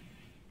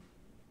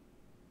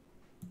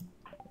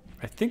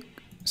 I think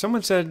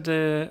someone said...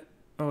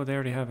 oh, they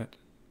already have it.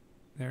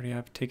 They already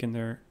have taken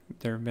their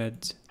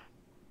meds.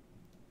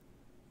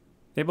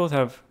 They both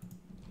have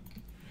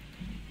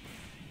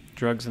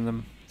drugs in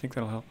them. I think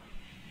that'll help.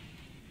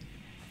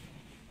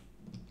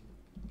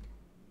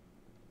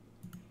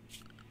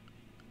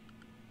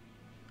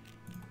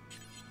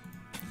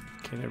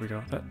 Okay, there we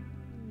go. That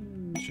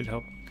should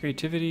help.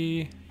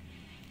 Creativity.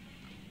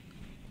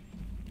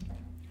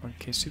 On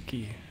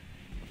Keisuke.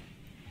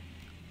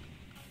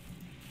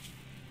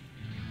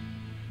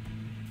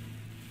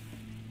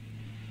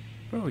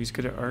 Oh, he's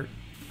good at art.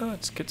 Oh,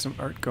 let's get some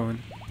art going.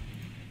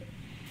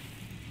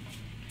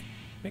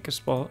 Make a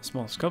small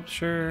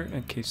sculpture,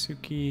 and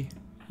Keisuke,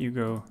 you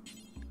go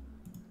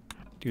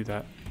do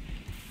that.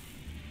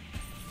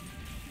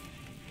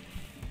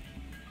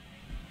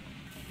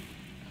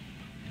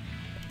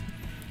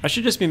 I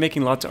should just be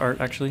making lots of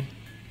art, actually.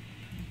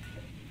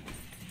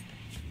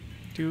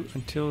 Do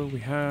until we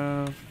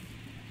have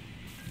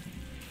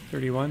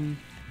 31.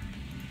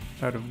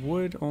 Out of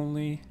wood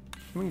only.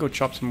 We can go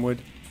chop some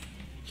wood.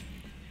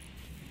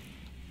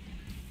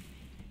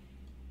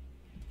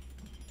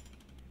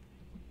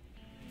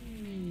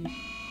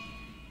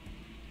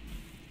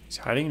 He's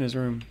hiding in his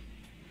room.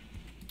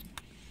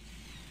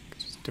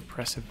 It's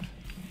depressive.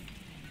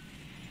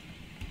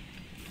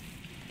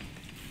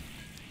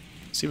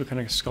 Let's see what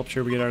kind of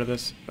sculpture we get out of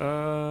this.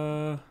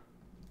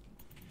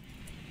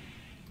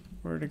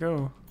 Where'd it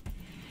go?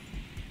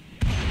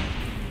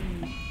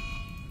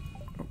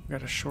 Oh, we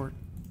got a short.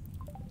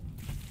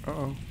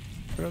 Uh-oh.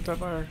 Put out that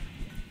fire.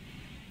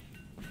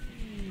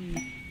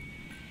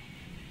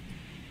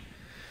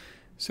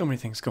 So many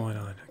things going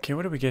on. Okay,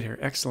 what do we get here?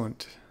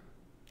 Excellent.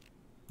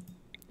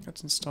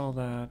 Let's install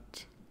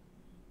that.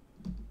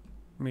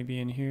 Maybe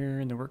in here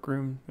in the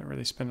workroom. Not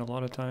really spend a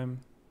lot of time.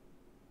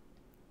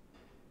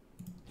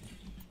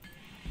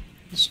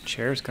 This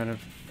chair's kind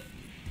of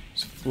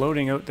just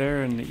floating out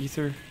there in the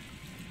ether.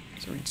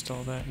 So we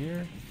install that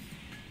here.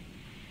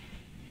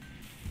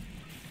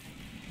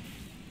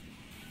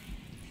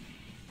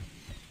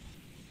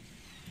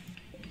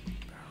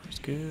 Power's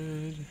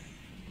good.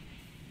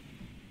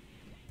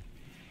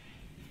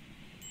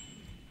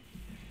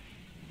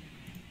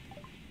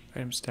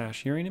 Item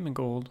stash, uranium and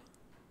gold.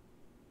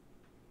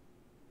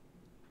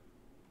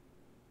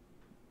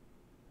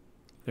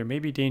 There may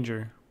be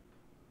danger.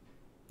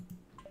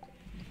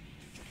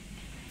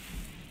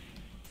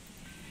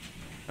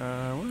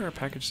 What are our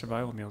packaged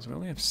survival meals? We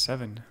only have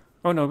 7.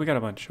 Oh no, we got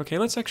a bunch. Okay,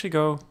 let's actually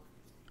go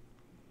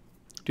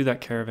do that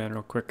caravan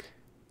real quick.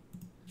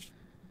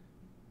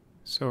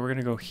 So we're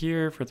gonna go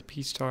here for the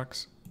peace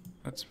talks.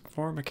 Let's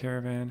form a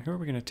caravan. Who are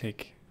we gonna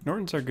take?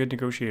 Norton's our good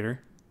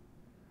negotiator.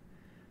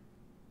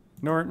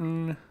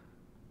 Norton.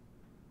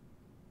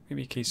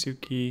 Maybe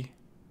Keisuke.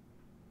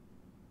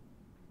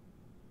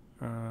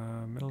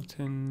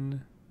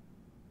 Middleton.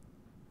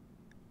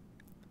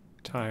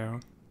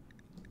 Tayo.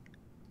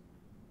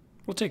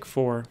 We'll take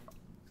 4.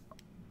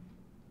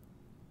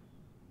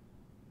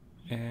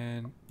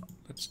 And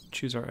let's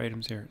choose our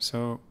items here.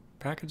 So,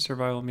 packaged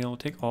survival meal, we'll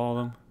take all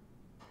of them.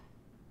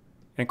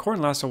 And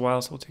corn lasts a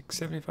while, so we'll take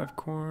 75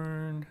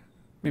 corn.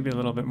 Maybe a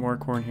little bit more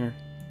corn here.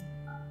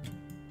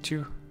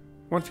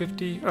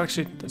 150. Oh,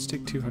 actually, let's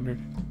take 200.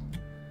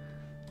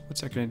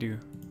 What's that gonna do?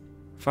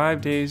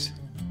 5 days,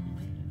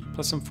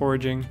 plus some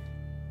foraging.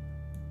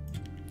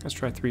 Let's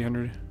try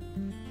 300.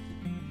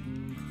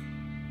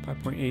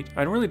 5.8.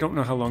 I really don't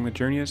know how long the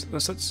journey is.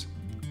 Let's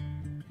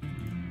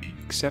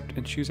accept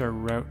and choose our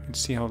route and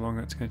see how long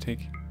that's going to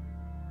take.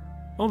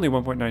 Only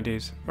 1.9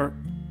 days. Or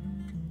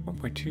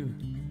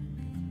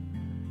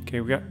 1.2. Okay,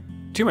 we got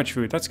too much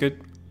food. That's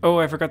good. Oh,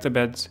 I forgot the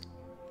beds.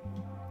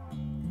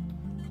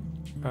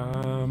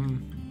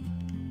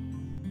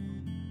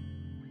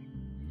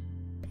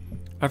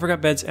 I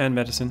forgot beds and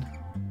medicine.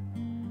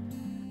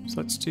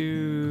 So let's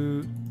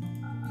do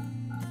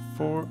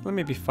 4,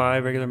 maybe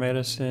 5 regular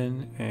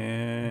medicine,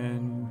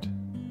 and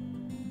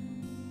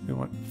we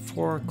want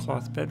 4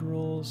 cloth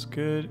bedrolls,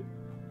 good.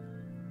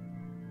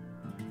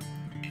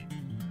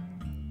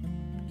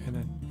 And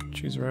then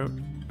choose route.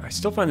 I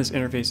still find this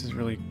interface is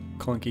really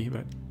clunky,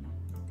 but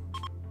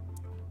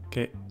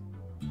okay.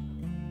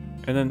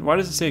 And then why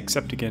does it say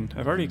accept again?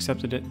 I've already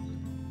accepted it.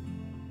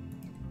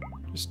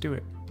 Just do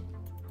it.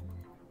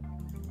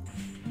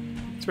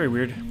 It's very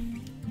weird.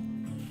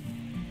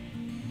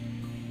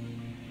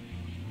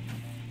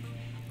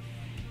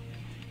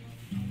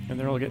 And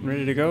they're all getting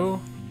ready to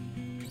go.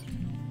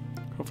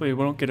 Hopefully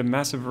we won't get a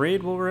massive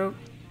raid while we're out.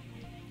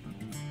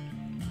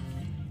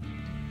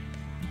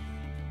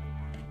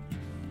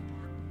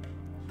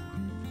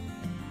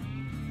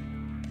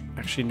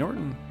 Actually,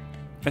 Norton.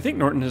 I think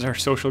Norton is our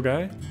social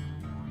guy.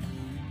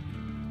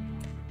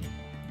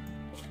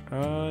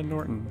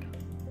 Norton.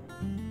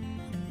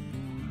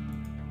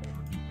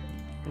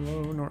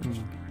 Hello,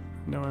 Norton.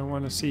 No, I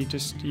want to see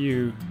just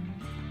you.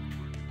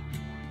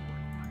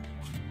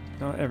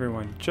 Not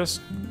everyone,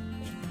 just...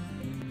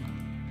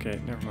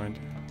 Okay, never mind.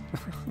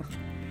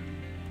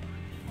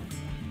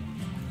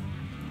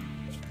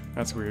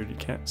 That's weird, you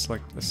can't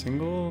select a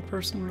single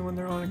person when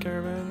they're on a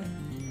caravan.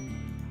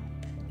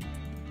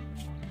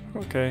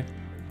 Okay.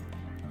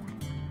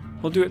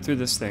 We'll do it through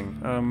this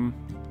thing.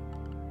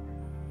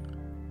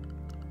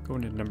 Go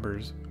into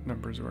numbers.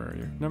 Numbers, where are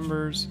you?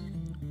 Numbers.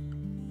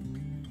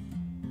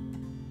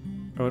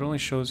 Oh, it only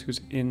shows who's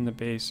in the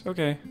base.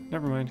 Okay,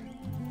 never mind.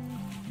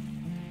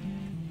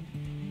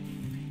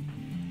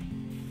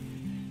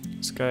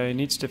 This guy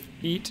needs to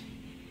eat.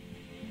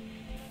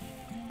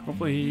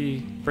 Hopefully he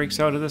breaks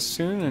out of this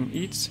soon and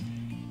eats.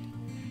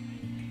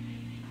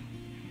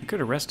 I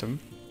could arrest him.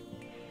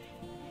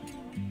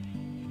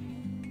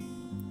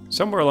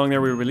 Somewhere along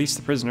there we release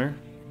the prisoner.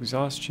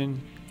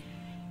 Exhaustion.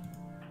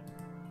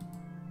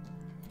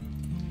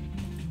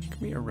 Can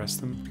we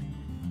arrest them?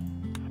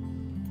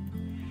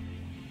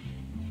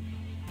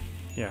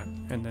 Yeah,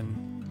 and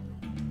then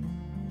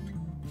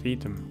feed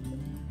them.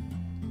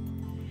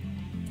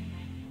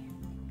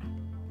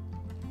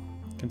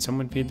 Can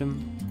someone feed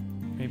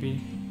them? Maybe?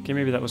 Okay,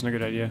 maybe that wasn't a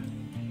good idea.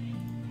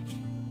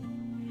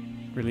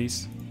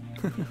 release.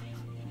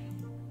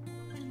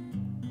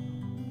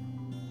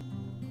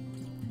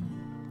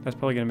 That's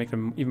probably gonna make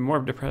them even more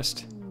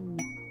depressed.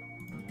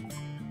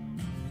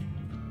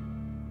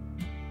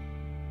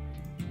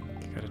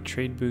 Got a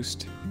trade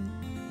boost.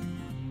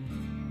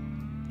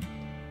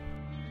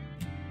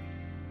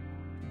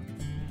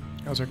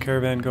 How's our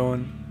caravan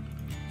going?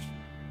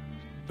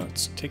 Oh,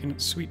 it's taking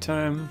its sweet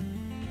time.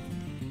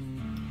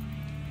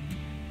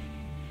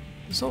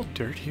 Is all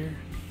dirt here?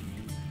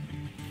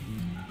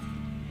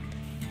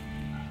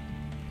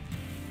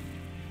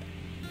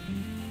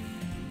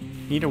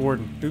 Need a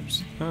warden.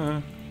 Oops.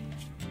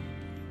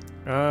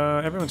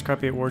 Everyone's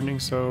crappy at wardening,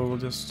 so we'll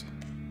just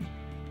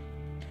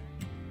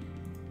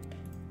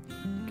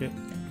get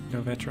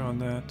no Vetra on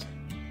that.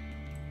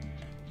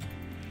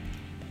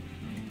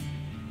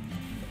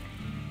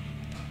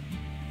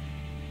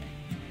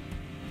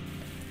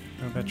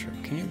 No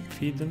Vetra. Can you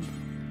feed them?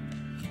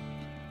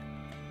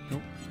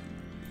 Nope.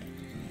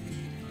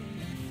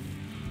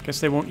 Guess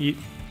they won't eat.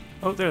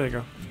 Oh, there they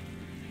go.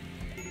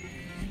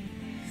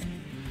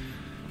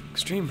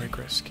 Extreme break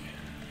risk.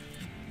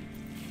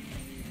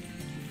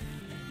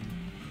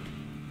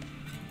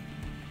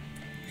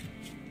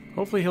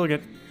 Hopefully he'll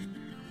get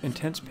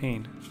intense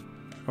pain.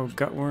 Oh,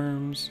 gut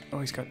worms. Oh,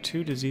 he's got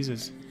 2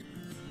 diseases.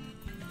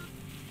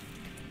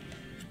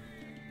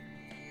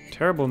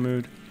 Terrible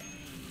mood.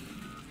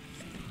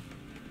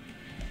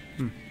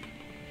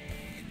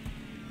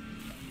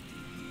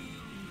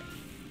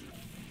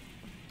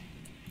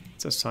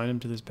 Let's assign him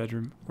to this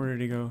bedroom. Where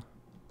did he go?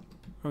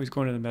 Oh, he's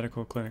going to the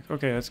medical clinic.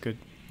 Okay, that's good.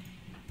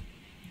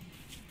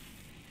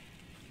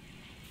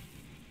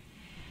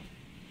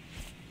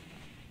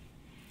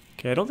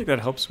 Okay, I don't think that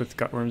helps with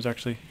gutworms,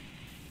 actually.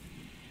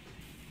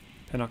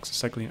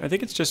 Penoxycycline. I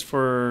think it's just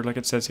for, like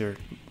it says here,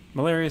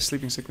 malaria,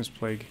 sleeping sickness,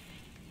 plague.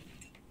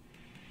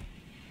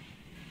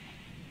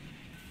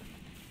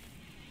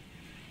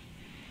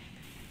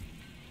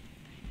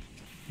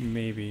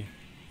 Maybe.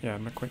 Yeah,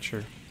 I'm not quite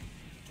sure.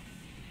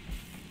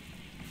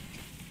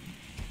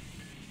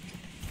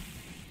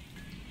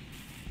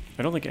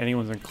 I don't think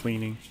anyone's on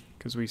cleaning,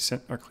 because we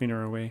sent our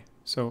cleaner away.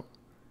 So,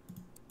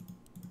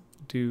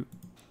 do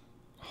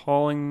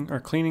hauling, or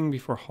cleaning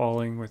before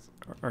hauling with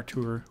our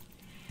tour.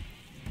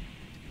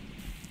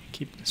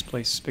 Keep this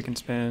place spick and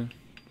span.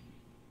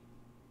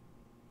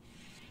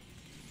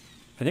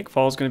 I think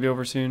fall's going to be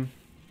over soon.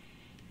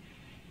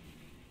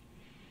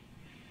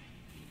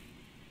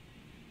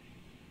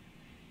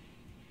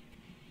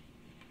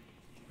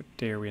 What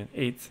day are we on?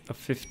 8th of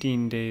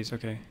 15 days,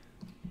 okay.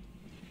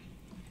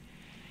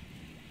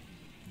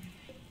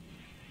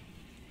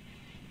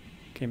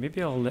 Okay,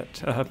 maybe I'll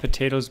let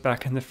potatoes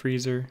back in the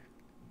freezer.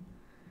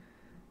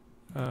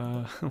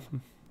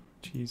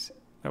 Jeez,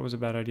 that was a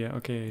bad idea.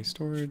 Okay,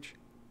 storage.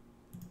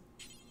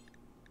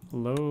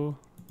 Low.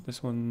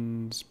 This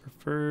one's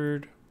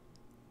preferred.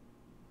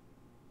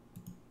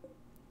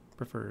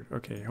 Preferred.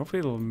 Okay, hopefully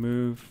it'll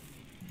move.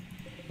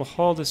 We'll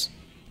haul this.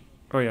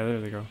 Oh yeah,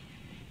 there they go.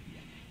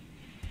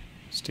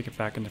 Stick it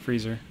back in the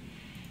freezer.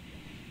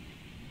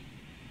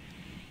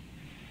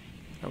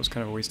 That was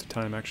kind of a waste of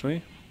time,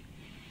 actually.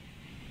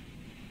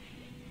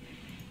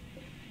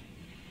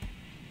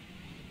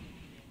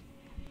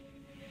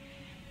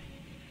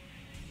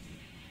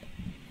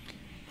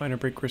 Minor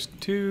break risk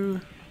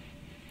 2.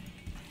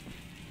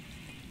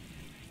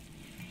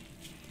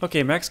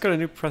 Okay, Max got a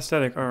new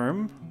prosthetic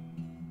arm.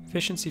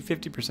 Efficiency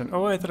 50%.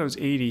 Oh, I thought it was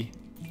 80.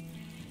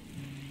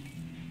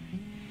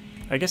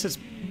 I guess it's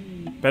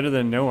better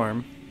than no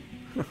arm.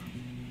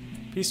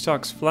 Peace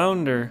talks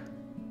flounder.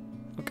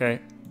 Okay.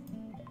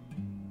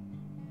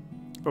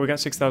 But we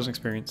got 6,000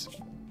 experience.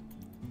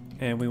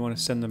 And we want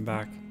to send them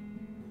back.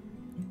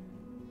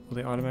 Will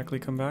they automatically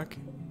come back?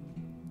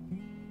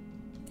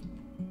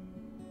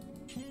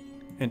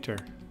 Enter.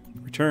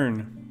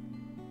 Return.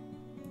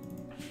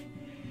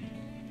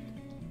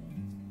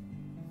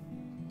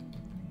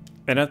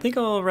 And I think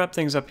I'll wrap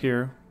things up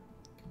here.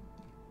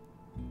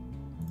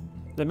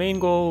 The main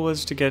goal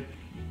was to get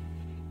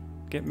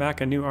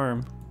Mac a new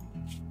arm.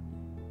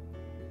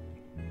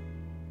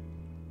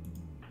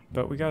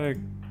 But we gotta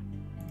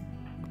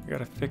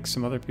fix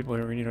some other people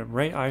here. We need a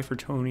right eye for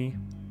Tony.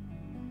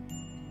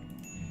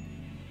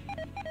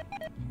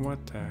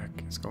 What the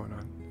heck is going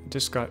on? It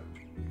just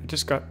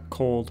got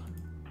cold.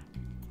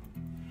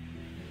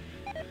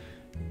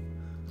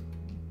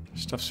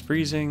 Stuff's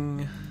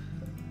freezing.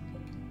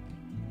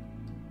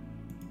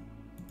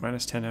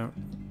 -10 out.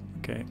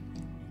 Okay.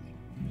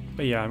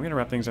 But yeah, I'm gonna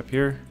wrap things up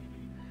here.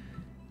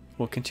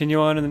 We'll continue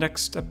on in the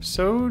next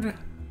episode.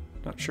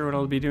 Not sure what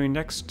I'll be doing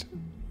next.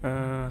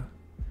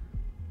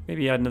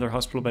 Maybe add another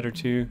hospital bed or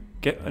two.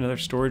 Get another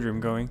storage room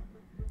going.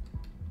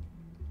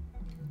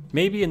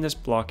 Maybe in this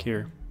block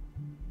here.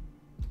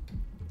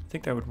 I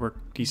think that would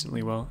work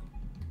decently well.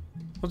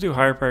 We'll do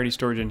higher priority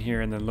storage in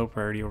here and then low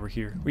priority over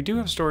here. We do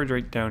have storage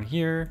right down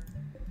here.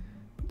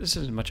 But this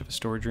isn't much of a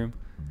storage room.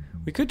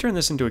 We could turn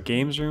this into a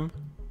games room.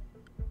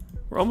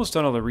 We're almost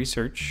done all the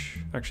research.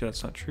 Actually,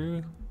 that's not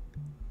true.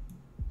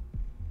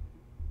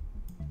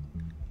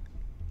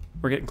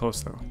 We're getting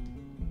close though.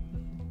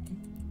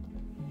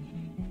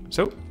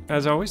 So,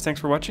 as always, thanks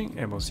for watching,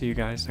 and we'll see you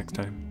guys next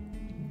time.